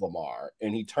offered Lamar,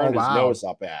 and he Oh turned his wow. nose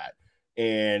up at.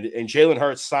 And Jalen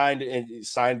Hurts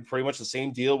signed pretty much the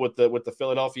same deal with the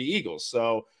Philadelphia Eagles.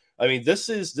 So I mean, this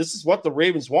is what the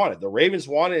Ravens wanted. The Ravens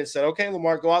wanted and said, "Okay,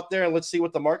 Lamar, go out there and let's see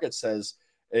what the market says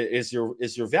is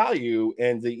your value."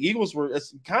 And the Eagles were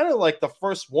kind of like the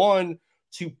first one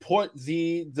to put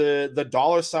the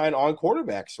dollar sign on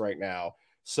quarterbacks right now.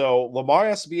 So Lamar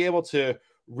has to be able to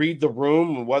read the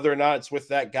room, whether or not it's with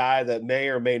that guy that may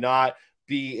or may not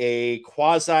be a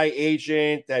quasi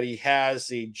agent, that he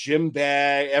has a gym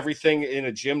bag, everything in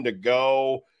a gym to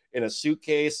go in a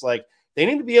suitcase. Like they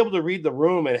need to be able to read the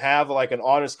room and have like an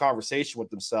honest conversation with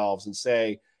themselves and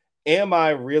say, am I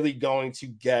really going to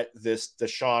get this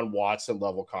Deshaun Watson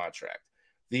level contract?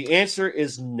 The answer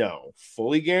is no.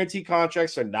 Fully guaranteed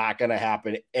contracts are not going to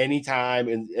happen anytime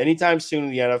soon in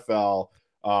the NFL,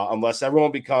 unless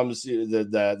everyone becomes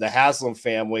the Haslam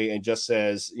family and just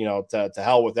says, to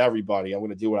hell with everybody. I'm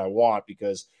going to do what I want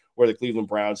because we're the Cleveland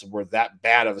Browns and we're that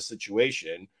bad of a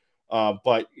situation.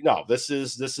 But no, this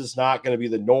is not going to be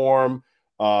the norm.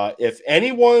 If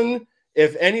anyone,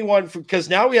 because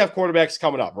now we have quarterbacks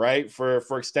coming up, right?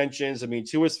 For extensions. I mean,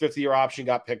 Tua's 5th-year option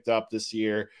got picked up this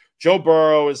year. Joe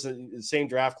Burrow is in the same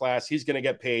draft class. He's going to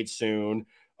get paid soon.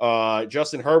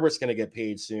 Justin Herbert's going to get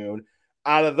paid soon.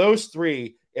 Out of those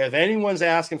three, if anyone's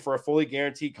asking for a fully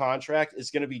guaranteed contract, it's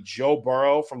going to be Joe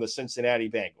Burrow from the Cincinnati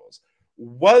Bengals.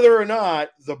 Whether or not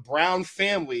the Brown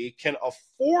family can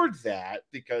afford that,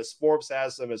 because Forbes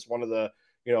has them as one of the,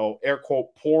 air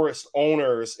quote, poorest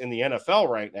owners in the NFL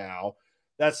right now,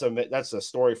 that's a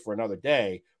story for another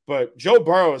day. But Joe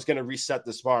Burrow is going to reset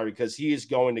this bar because he is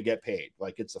going to get paid.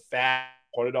 Like it's a fact.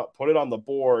 Put it on the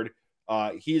board.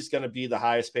 He's going to be the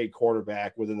highest paid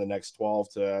quarterback within the next 12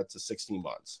 to 16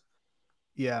 months.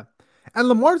 Yeah. And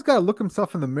Lamar's got to look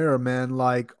himself in the mirror, man.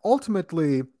 Like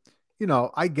ultimately,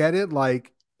 I get it.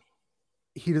 Like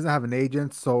he doesn't have an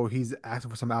agent, so he's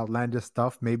asking for some outlandish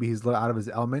stuff. Maybe he's a little out of his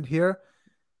element here.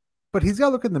 But he's got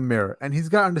to look in the mirror and he's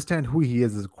got to understand who he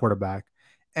is as a quarterback.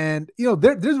 And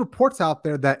there's reports out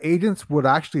there that agents would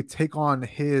actually take on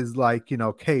his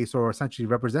case or essentially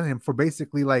represent him for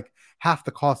basically like half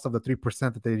the cost of the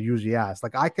 3% that they usually ask.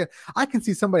 Like I can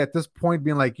see somebody at this point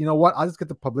being like, you know what, I'll just get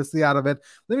the publicity out of it.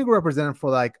 Let me go represent him for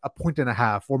like a point and a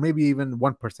half or maybe even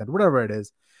 1%, whatever it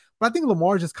is. But I think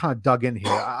Lamar just kind of dug in here.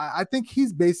 I think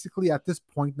he's basically at this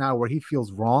point now where he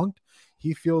feels wronged.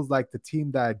 He feels like the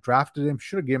team that drafted him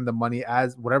should have given him the money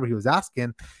as whatever he was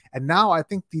asking. And now I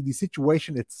think the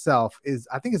situation itself is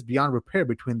beyond repair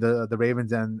between the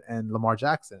Ravens and Lamar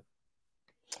Jackson.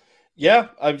 Yeah,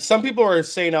 some people are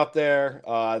saying out there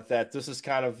that this is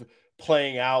kind of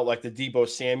playing out like the Deebo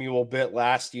Samuel bit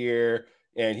last year,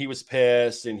 and he was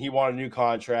pissed and he wanted a new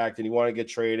contract and he wanted to get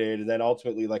traded. And then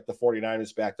ultimately, like the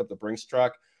 49ers backed up the Brinks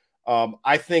truck.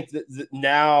 I think that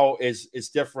now is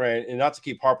different, and not to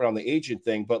keep harping on the agent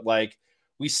thing, but like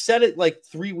we said it like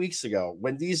 3 weeks ago,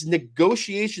 when these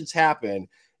negotiations happen,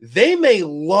 they may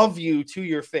love you to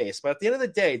your face, but at the end of the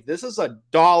day, this is a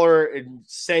dollar and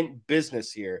cent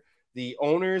business here. The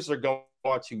owners are going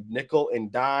to nickel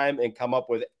and dime and come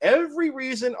up with every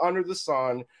reason under the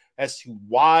sun as to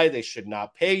why they should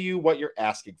not pay you what you're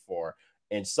asking for.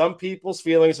 And some people's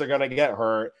feelings are going to get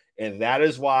hurt. And that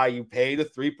is why you pay the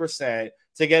 3%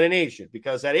 to get an agent,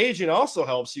 because that agent also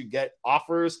helps you get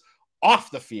offers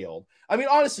off the field. I mean,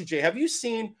 honestly, Jay, have you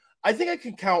seen? I think I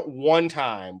can count one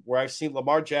time where I've seen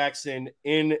Lamar Jackson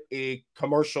in a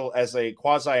commercial as a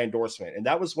quasi endorsement, and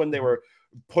that was when they were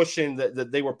pushing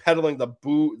they were peddling the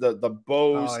Oh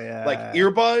Bose like yeah,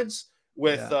 earbuds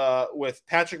yeah. with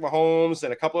Patrick Mahomes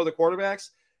and a couple other quarterbacks.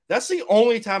 That's the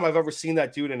only time I've ever seen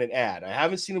that dude in an ad. I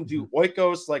haven't seen him do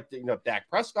oikos like Dak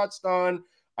Prescott's done.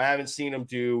 I haven't seen him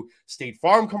do State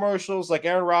Farm commercials like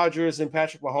Aaron Rodgers and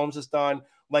Patrick Mahomes has done.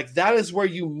 Like, that is where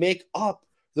you make up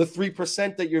the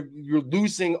 3% that you're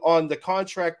losing on the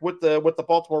contract with the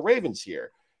Baltimore Ravens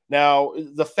here. Now,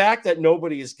 the fact that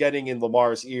nobody is getting in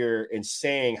Lamar's ear and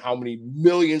saying how many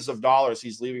millions of dollars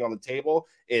he's leaving on the table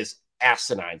is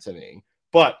asinine to me.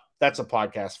 But that's a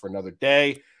podcast for another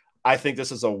day. I think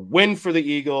this is a win for the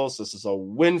Eagles. This is a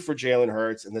win for Jalen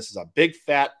Hurts, and this is a big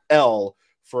fat L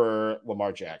for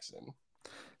Lamar Jackson.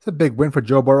 It's a big win for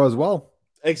Joe Burrow as well.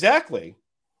 Exactly.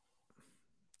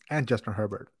 And Justin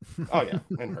Herbert. Oh, yeah,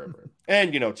 and Herbert.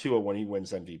 And, Tua when he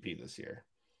wins MVP this year.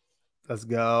 Let's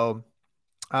go.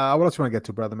 What else you want to get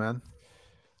to, brother, man?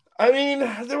 I mean,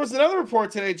 there was another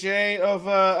report today, Jay, of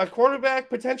a quarterback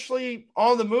potentially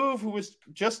on the move who was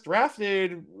just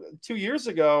drafted 2 years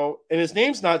ago, and his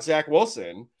name's not Zach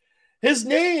Wilson. His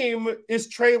name is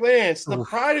Trey Lance, the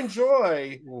pride and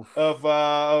joy of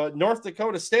North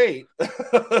Dakota State.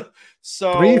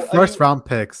 So 3 first-round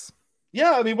picks.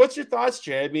 Yeah, I mean, what's your thoughts,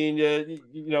 Jay? I mean,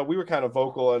 we were kind of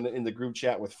vocal in the group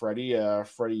chat with Freddie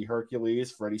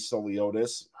Hercules, Freddie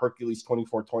Soliotis, Hercules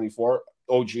 2424,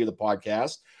 OG of the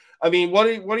podcast. I mean, what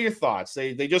are your thoughts?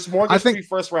 They just mortgaged 3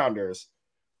 first rounders.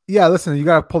 Yeah, listen, you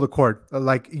gotta pull the cord.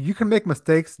 Like, you can make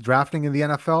mistakes drafting in the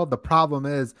NFL. The problem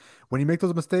is when you make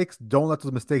those mistakes, don't let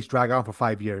those mistakes drag on for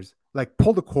 5 years. Like,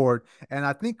 pull the cord. And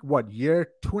I think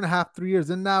 2.5, 3 years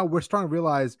in now, we're starting to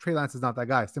realize Trey Lance is not that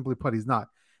guy. Simply put, he's not.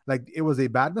 Like, it was a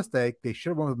bad mistake. They should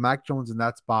have went with Mac Jones in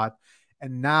that spot.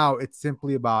 And now it's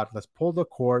simply about, let's pull the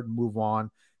cord, move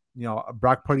on.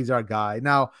 Brock Purdy's our guy.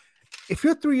 Now, if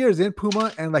you're 3 years in,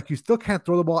 Puma, and like you still can't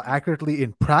throw the ball accurately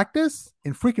in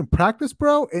freaking practice,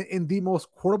 bro, in the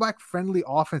most quarterback-friendly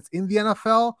offense in the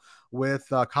NFL with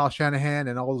Kyle Shanahan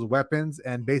and all those weapons,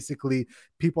 and basically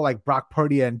people like Brock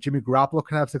Purdy and Jimmy Garoppolo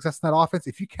can have success in that offense.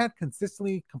 If you can't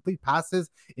consistently complete passes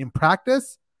in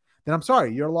practice, then I'm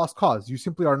sorry, you're a lost cause. You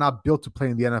simply are not built to play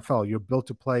in the NFL. You're built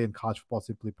to play in college football,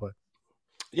 simply put.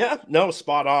 Yeah, no,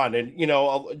 spot on. And,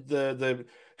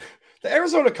 the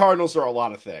Arizona Cardinals are a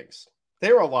lot of things.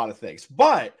 They were a lot of things.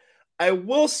 But I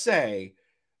will say,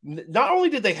 not only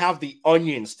did they have the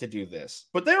onions to do this,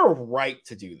 but they were right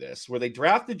to do this, where they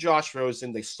drafted Josh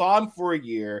Rosen, they saw him for a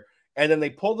year, and then they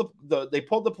pulled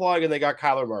the plug and they got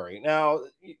Kyler Murray. Now,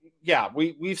 yeah,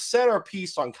 we've said our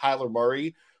piece on Kyler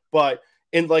Murray, but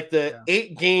in like the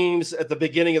 8 games at the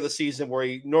beginning of the season where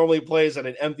he normally plays at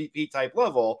an MVP type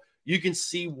level, you can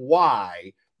see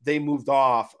why they moved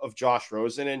off of Josh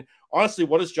Rosen. And honestly,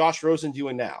 what is Josh Rosen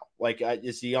doing now? Like,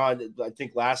 is he on? I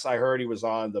think last I heard he was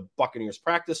on the Buccaneers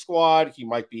practice squad. He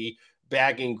might be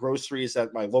bagging groceries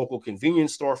at my local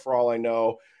convenience store for all I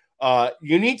know.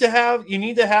 You need to have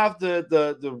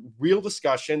the real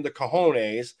discussion, the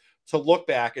cojones, to look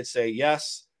back and say,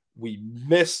 yes, we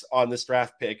missed on this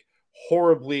draft pick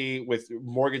horribly with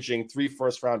mortgaging 3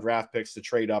 first-round draft picks to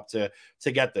trade up to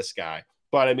get this guy.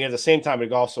 But, I mean, at the same time, it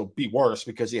could also be worse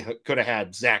because you could have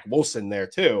had Zach Wilson there,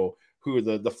 too, who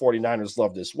the 49ers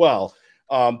loved as well.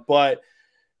 But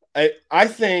I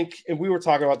think, and we were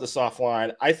talking about this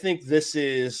offline, I think this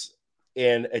is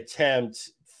an attempt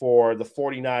for the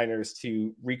 49ers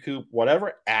to recoup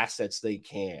whatever assets they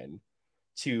can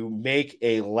to make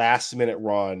a last-minute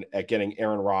run at getting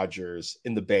Aaron Rodgers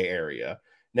in the Bay Area.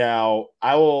 Now,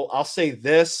 I'll say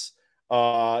this.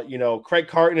 Craig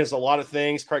Carton is a lot of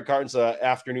things. Craig Carton's an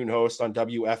afternoon host on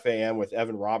WFAM with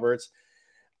Evan Roberts.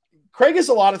 Craig is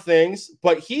a lot of things,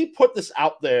 but he put this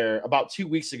out there about 2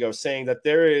 weeks ago saying that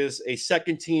there is a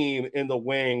second team in the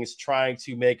wings trying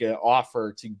to make an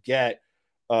offer to get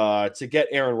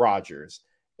Aaron Rodgers.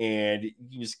 And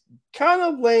he was kind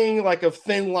of laying like a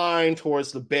thin line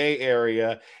towards the Bay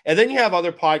Area. And then you have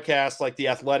other podcasts like The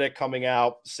Athletic coming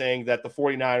out saying that the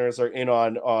 49ers are in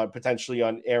on potentially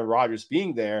on Aaron Rodgers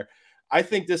being there. I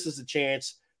think this is a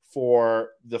chance for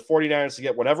the 49ers to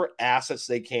get whatever assets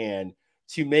they can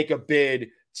to make a bid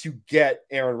to get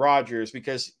Aaron Rodgers,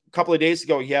 because a couple of days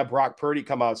ago, you had Brock Purdy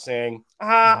come out saying,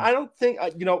 I don't think,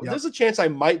 there's a chance I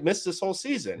might miss this whole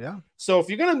season. Yeah. So if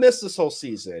you're going to miss this whole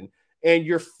season, and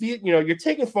you're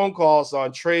taking phone calls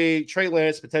on Trey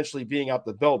Lance potentially being out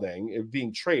the building,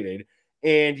 being traded,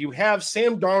 and you have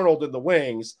Sam Darnold in the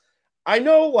wings. I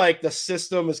know like the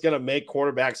system is going to make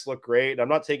quarterbacks look great. I'm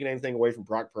not taking anything away from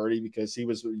Brock Purdy because he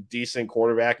was a decent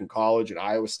quarterback in college at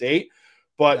Iowa State.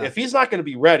 But Yeah. if he's not going to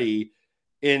be ready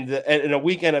in a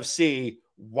weak NFC,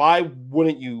 why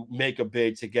wouldn't you make a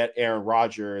bid to get Aaron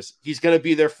Rodgers? He's going to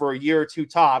be there for a year or two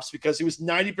tops because he was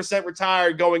 90%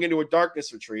 retired going into a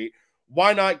darkness retreat.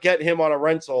 Why not get him on a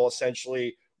rental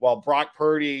essentially while Brock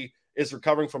Purdy is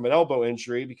recovering from an elbow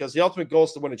injury? Because the ultimate goal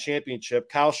is to win a championship.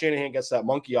 Kyle Shanahan gets that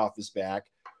monkey off his back.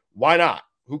 Why not?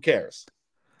 Who cares?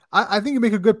 I think you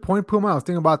make a good point, Puma. I was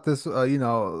thinking about this,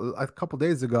 a couple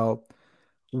days ago.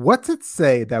 What's it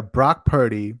say that Brock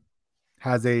Purdy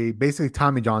has a basically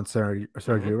Tommy John surgery,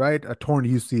 right? A torn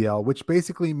UCL, which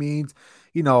basically means,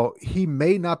 he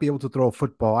may not be able to throw a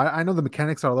football. I know the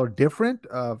mechanics are a little different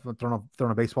from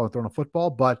throwing a baseball and throwing a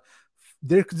football, but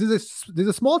there's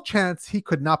a small chance he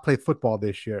could not play football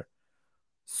this year.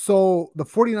 So the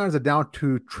 49ers are down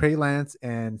to Trey Lance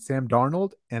and Sam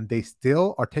Darnold, and they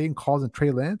still are taking calls on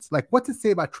Trey Lance. Like, what's it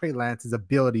say about Trey Lance's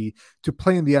ability to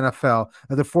play in the NFL?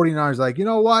 And the 49ers are like, you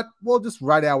know what? We'll just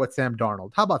ride out with Sam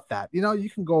Darnold. How about that? You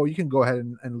can go ahead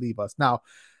and leave us. Now,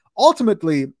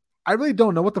 ultimately, I really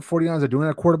don't know what the 49ers are doing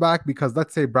at quarterback because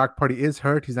let's say Brock Purdy is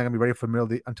hurt. He's not going to be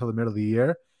ready until the middle of the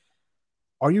year.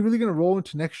 Are you really going to roll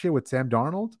into next year with Sam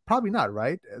Darnold? Probably not,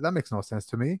 right? That makes no sense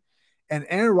to me. And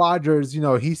Aaron Rodgers,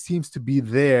 he seems to be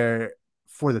there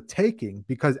for the taking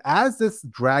because as this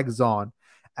drags on,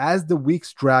 as the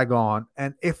weeks drag on,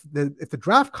 and if the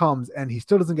draft comes and he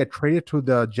still doesn't get traded to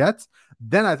the Jets,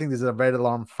 then I think there's a red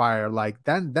alarm fire. Like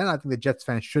then I think the Jets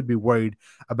fans should be worried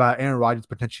about Aaron Rodgers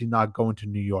potentially not going to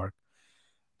New York.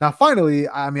 Now, finally,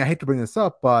 I mean, I hate to bring this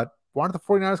up, but why don't the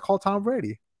 49ers call Tom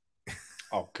Brady?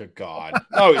 Oh, good God.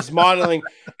 No, he's modeling.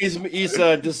 He's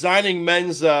designing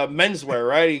menswear,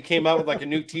 right? He came out with like a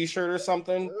new T-shirt or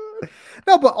something.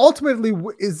 No, but ultimately,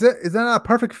 is that not a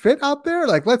perfect fit out there?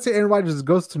 Like, let's say Aaron Rodgers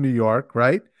goes to New York,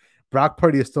 right? Brock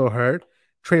Purdy is still hurt.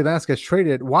 Trey Lance gets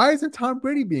traded. Why isn't Tom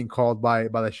Brady being called by the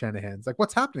Shanahans? Like,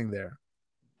 what's happening there?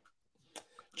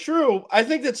 True. I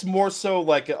think that's more so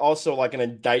like also like an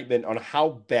indictment on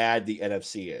how bad the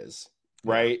NFC is,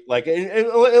 Yeah. right? Like, and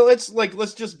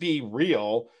let's just be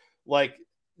real. Like,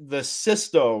 the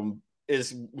system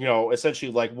is,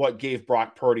 essentially like what gave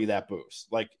Brock Purdy that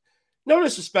boost. Like, no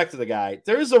disrespect to the guy,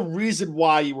 there is a reason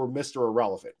why you were Mr.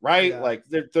 Irrelevant, right? Yeah. Like,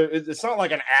 it's not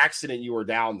like an accident you were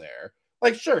down there.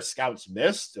 Like, sure, scouts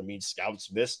missed. I mean,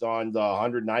 scouts missed on the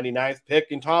 199th pick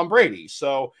in Tom Brady,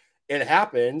 so it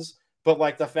happens. But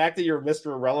like the fact that you're Mr.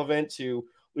 Irrelevant to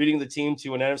leading the team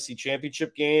to an NFC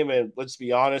championship game, and let's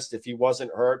be honest, if he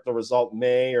wasn't hurt, the result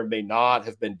may or may not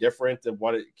have been different than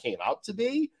what it came out to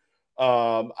be.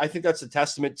 I think that's a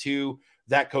testament to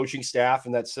that coaching staff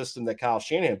and that system that Kyle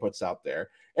Shanahan puts out there.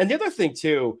 And the other thing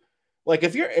too, like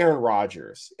if you're Aaron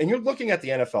Rodgers and you're looking at the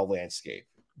NFL landscape,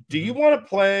 do you want to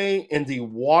play in the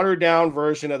watered down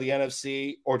version of the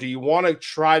NFC, or do you want to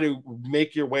try to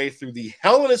make your way through the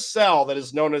hell in a cell that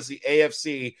is known as the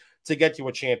AFC to get to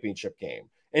a championship game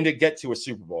and to get to a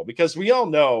Super Bowl? Because we all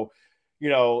know,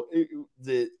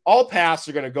 the all paths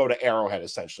are going to go to Arrowhead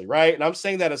essentially, right? And I'm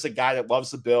saying that as a guy that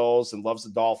loves the Bills and loves the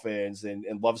Dolphins and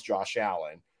loves Josh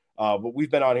Allen. But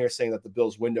we've been on here saying that the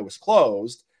Bills window is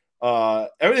closed.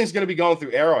 Everything's going to be going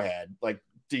through Arrowhead. Like,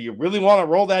 do you really want to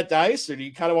roll that dice, or do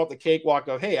you kind of want the cakewalk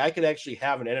of, hey, I could actually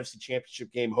have an NFC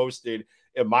championship game hosted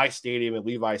at my stadium, at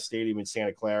Levi's Stadium in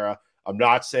Santa Clara? I'm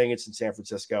not saying it's in San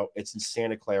Francisco. It's in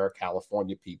Santa Clara,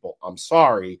 California, people. I'm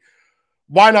sorry.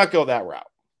 Why not go that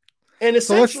route? And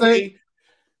So let's say, essentially,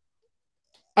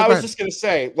 oh, I go was ahead. just going to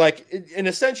say, like, and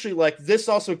essentially, like, this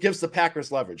also gives the Packers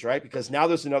leverage, right? Because now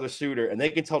there's another suitor, and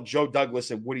they can tell Joe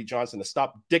Douglas and Woody Johnson to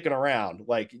stop dicking around.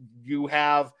 Like, you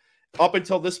have up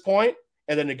until this point,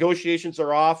 and the negotiations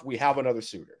are off. We have another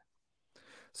suitor.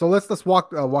 So let's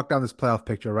walk down this playoff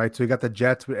picture, right? So you got the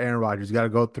Jets with Aaron Rodgers. You got to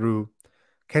go through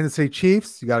Kansas City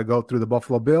Chiefs. You got to go through the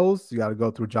Buffalo Bills. You got to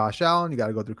go through Josh Allen. You got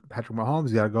to go through Patrick Mahomes.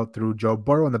 You got to go through Joe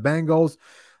Burrow and the Bengals.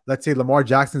 Let's say Lamar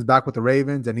Jackson's back with the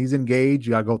Ravens and he's engaged.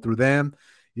 You got to go through them.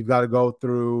 You've got to go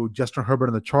through Justin Herbert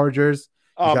and the Chargers.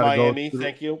 You got to go Miami, through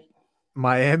thank you.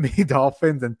 Miami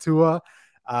Dolphins and Tua.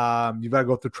 You've got to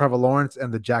go through Trevor Lawrence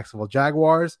and the Jacksonville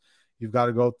Jaguars. You've got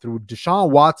to go through Deshaun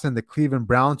Watson, the Cleveland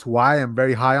Browns, who I am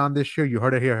very high on this year. You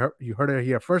heard it here. You heard it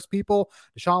here first, people.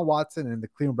 Deshaun Watson and the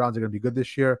Cleveland Browns are going to be good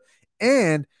this year.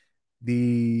 And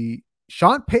the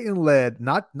Sean Payton led,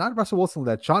 not Russell Wilson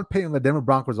led, Sean Payton led Denver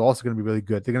Broncos are also going to be really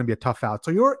good. They're going to be a tough out.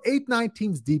 So you're 8, 9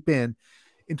 teams deep into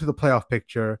the playoff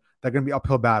picture. They're going to be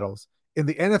uphill battles. in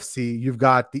the NFC, you've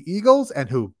got the Eagles and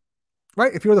who?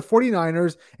 Right? If you're the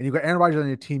 49ers and you've got Aaron Rodgers on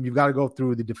your team, you've got to go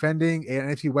through the defending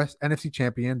NFC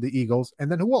champion, the Eagles, and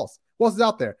then who else? Who else is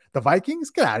out there? The Vikings?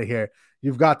 Get out of here.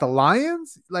 You've got the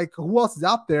Lions. Like, who else is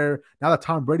out there now that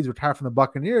Tom Brady's retired from the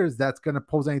Buccaneers that's going to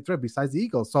pose any threat besides the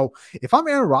Eagles? So if I'm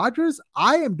Aaron Rodgers,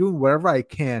 I am doing whatever I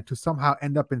can to somehow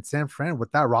end up in San Fran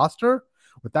with that roster,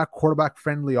 with that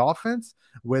quarterback-friendly offense,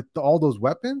 with all those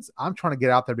weapons. I'm trying to get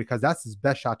out there because that's his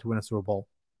best shot to win a Super Bowl.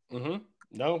 Mm-hmm.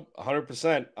 No,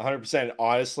 100%. 100%.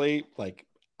 Honestly, like,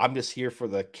 I'm just here for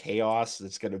the chaos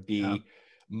that's going to be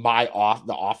the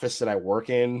office that I work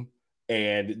in,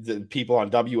 and the people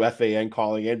on WFAN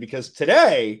calling in, because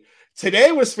today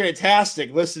was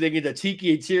fantastic listening into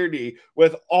Tiki and Tierney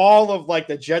with all of like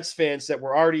the Jets fans that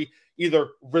were already either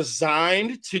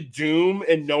resigned to doom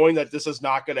and knowing that this is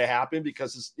not going to happen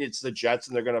because it's the Jets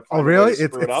and they're going to find a way to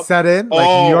screw it up. Set in?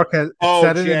 Like New York has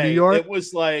set in New York? It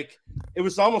was like, it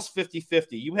was almost 50-50.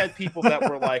 You had people that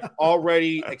were like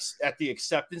already at the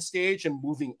acceptance stage and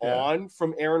moving on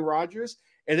from Aaron Rodgers.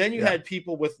 And then you had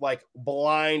people with like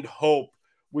blind hope,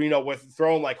 with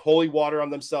throwing like holy water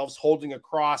on themselves, holding a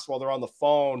cross while they're on the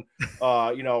phone,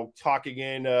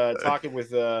 talking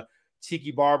with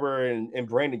Tiki Barber and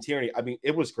Brandon Tierney. I mean,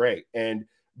 it was great. And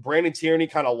Brandon Tierney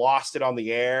kind of lost it on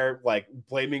the air, like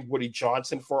blaming Woody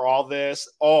Johnson for all this.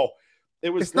 Oh,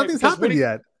 it was great. Nothing's happened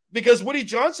yet. Because Woody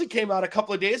Johnson came out a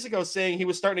couple of days ago saying he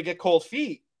was starting to get cold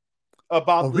feet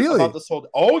about this whole.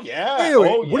 Oh yeah.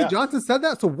 Wait. Woody Johnson said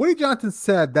that. So Woody Johnson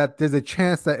said that there's a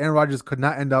chance that Aaron Rodgers could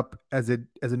not end up as a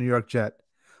New York Jet.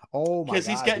 Oh my God! Because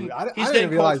he's getting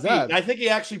cold feet. And I think he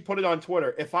actually put it on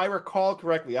Twitter, if I recall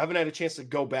correctly. I haven't had a chance to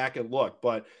go back and look,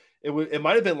 but it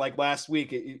might have been like last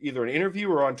week, either an interview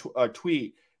or on a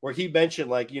tweet where he mentioned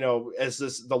like,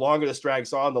 the longer this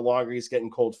drags on, the longer he's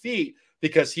getting cold feet,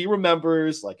 because he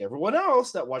remembers, like everyone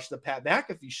else that watched the Pat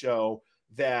McAfee show,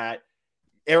 that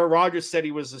Aaron Rodgers said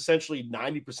he was essentially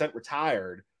 90%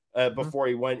 retired before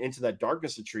he went into that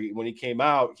darkness retreat. When he came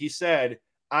out, he said,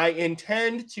 I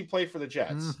intend to play for the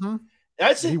Jets. Mm-hmm.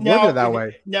 That's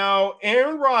it. Now,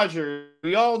 Aaron Rodgers,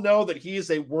 we all know that he is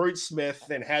a wordsmith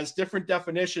and has different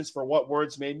definitions for what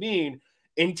words may mean.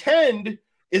 Intend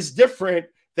is different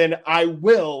than I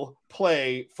will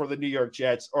play for the New York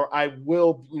Jets, or I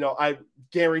will, I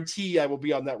guarantee I will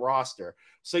be on that roster.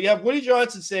 So you have Woody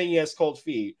Johnson saying he has cold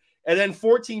feet. And then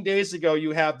 14 days ago,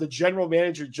 you have the general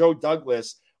manager, Joe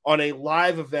Douglas, on a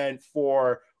live event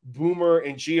for Boomer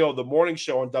and Gio, the morning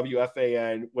show on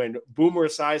WFAN, when Boomer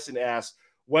Esiason asked,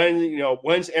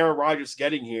 when's Aaron Rodgers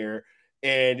getting here?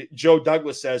 And Joe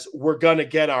Douglas says, we're going to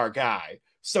get our guy.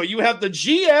 So you have the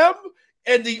GM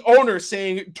and the owner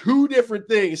saying two different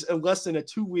things in less than a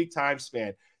 2-week time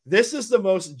span. This is the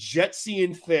most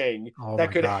Jetsian thing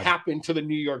that could happen to the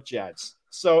New York Jets.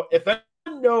 So if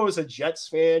anyone knows a Jets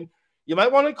fan, you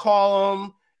might want to call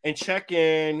them and check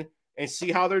in and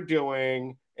see how they're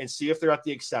doing and see if they're at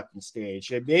the acceptance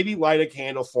stage, and maybe light a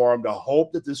candle for them to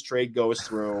hope that this trade goes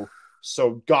through.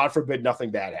 So God forbid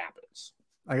nothing bad happens.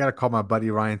 I got to call my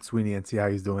buddy Ryan Sweeney and see how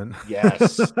he's doing.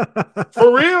 Yes.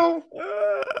 For real.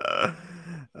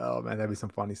 Oh man, that'd be some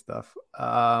funny stuff.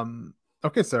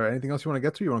 Okay, sir. Anything else you want to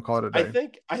get to? You want to call it a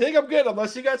day? I think I'm good.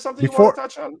 Unless you got something you want to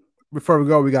touch on. Before we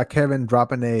go, we got Kevin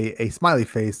dropping a smiley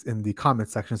face in the comment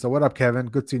section. So what up, Kevin?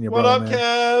 Good seeing you, brother. What up,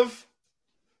 Kev?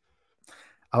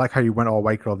 I like how you went all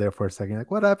white girl there for a second. Like,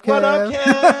 what up, Kev? What up,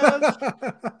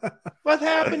 Kev? What's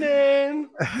happening?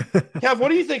 Kev, what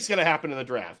do you think is going to happen in the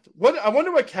draft? I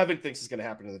wonder what Kevin thinks is going to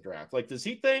happen in the draft. Like, does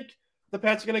he think the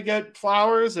Pats are going to get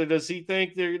Flowers, or does he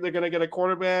think they're going to get a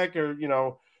quarterback, or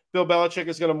Bill Belichick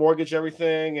is going to mortgage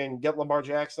everything and get Lamar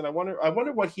Jackson? I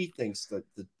wonder what he thinks that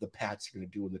the Pats are going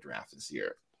to do in the draft this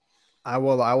year. I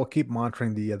will keep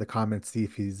monitoring the comments, see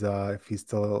if he's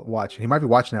still watching. He might be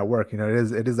watching at work.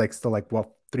 It is like still like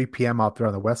 3 p.m. out there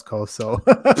on the West Coast. So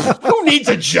who needs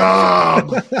a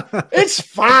job? It's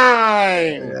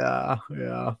fine. Yeah.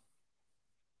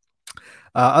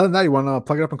 Other than that, you want to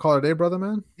plug it up and call it a day, brother,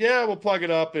 man? Yeah, we'll plug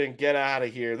it up and get out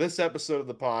of here. This episode of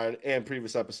the pod and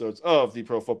previous episodes of the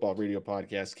Pro Football Radio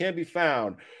Podcast can be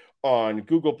found on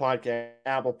Google Podcast,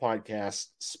 Apple Podcasts,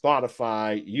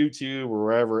 Spotify, YouTube, or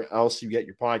wherever else you get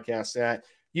your podcasts at.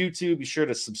 YouTube, be sure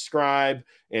to subscribe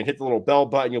and hit the little bell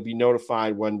button. You'll be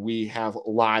notified when we have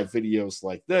live videos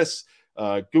like this.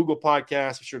 Google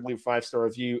Podcasts, be sure to leave a 5-star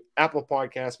review. Apple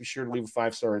Podcasts, be sure to leave a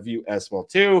 5-star review as well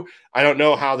too. I don't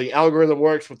know how the algorithm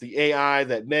works with the AI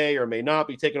that may or may not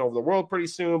be taking over the world pretty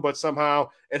soon, but somehow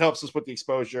it helps us with the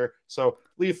exposure. So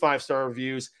leave 5-star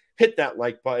reviews, hit that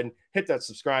like button, hit that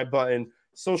subscribe button.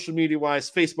 Social media wise,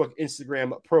 Facebook,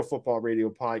 Instagram, Pro Football Radio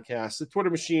Podcast, the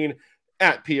Twitter machine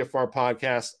at PFR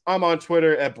Podcast. I'm on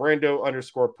Twitter at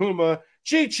Brando_Puma.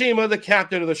 Jay Chima, the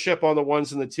captain of the ship on the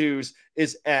ones and the twos,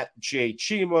 is at Jay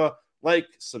Chima. Like,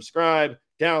 subscribe,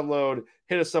 download,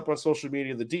 hit us up on social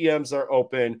media. The DMs are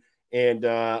open. And,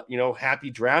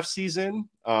 happy draft season.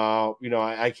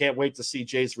 I can't wait to see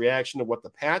Jay's reaction to what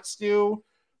the Pats do.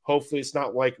 Hopefully it's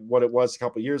not like what it was a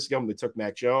couple of years ago when they took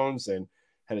Mac Jones and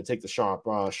had to take the sharp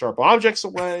objects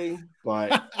away.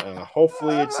 But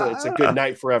hopefully it's a good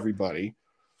night for everybody.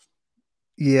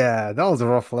 Yeah, that was a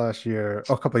rough last year,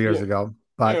 a couple of years Yeah, ago.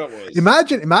 But it was.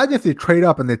 imagine if they trade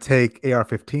up and they take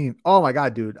AR-15. Oh my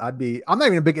God, dude. I'm not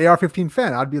even a big AR-15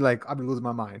 fan. I'd be losing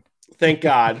my mind. Thank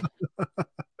God.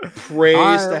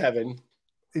 Praise to heaven.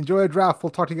 Enjoy a draft. We'll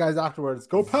talk to you guys afterwards.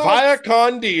 Go Pats! Via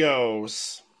con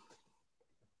Dios.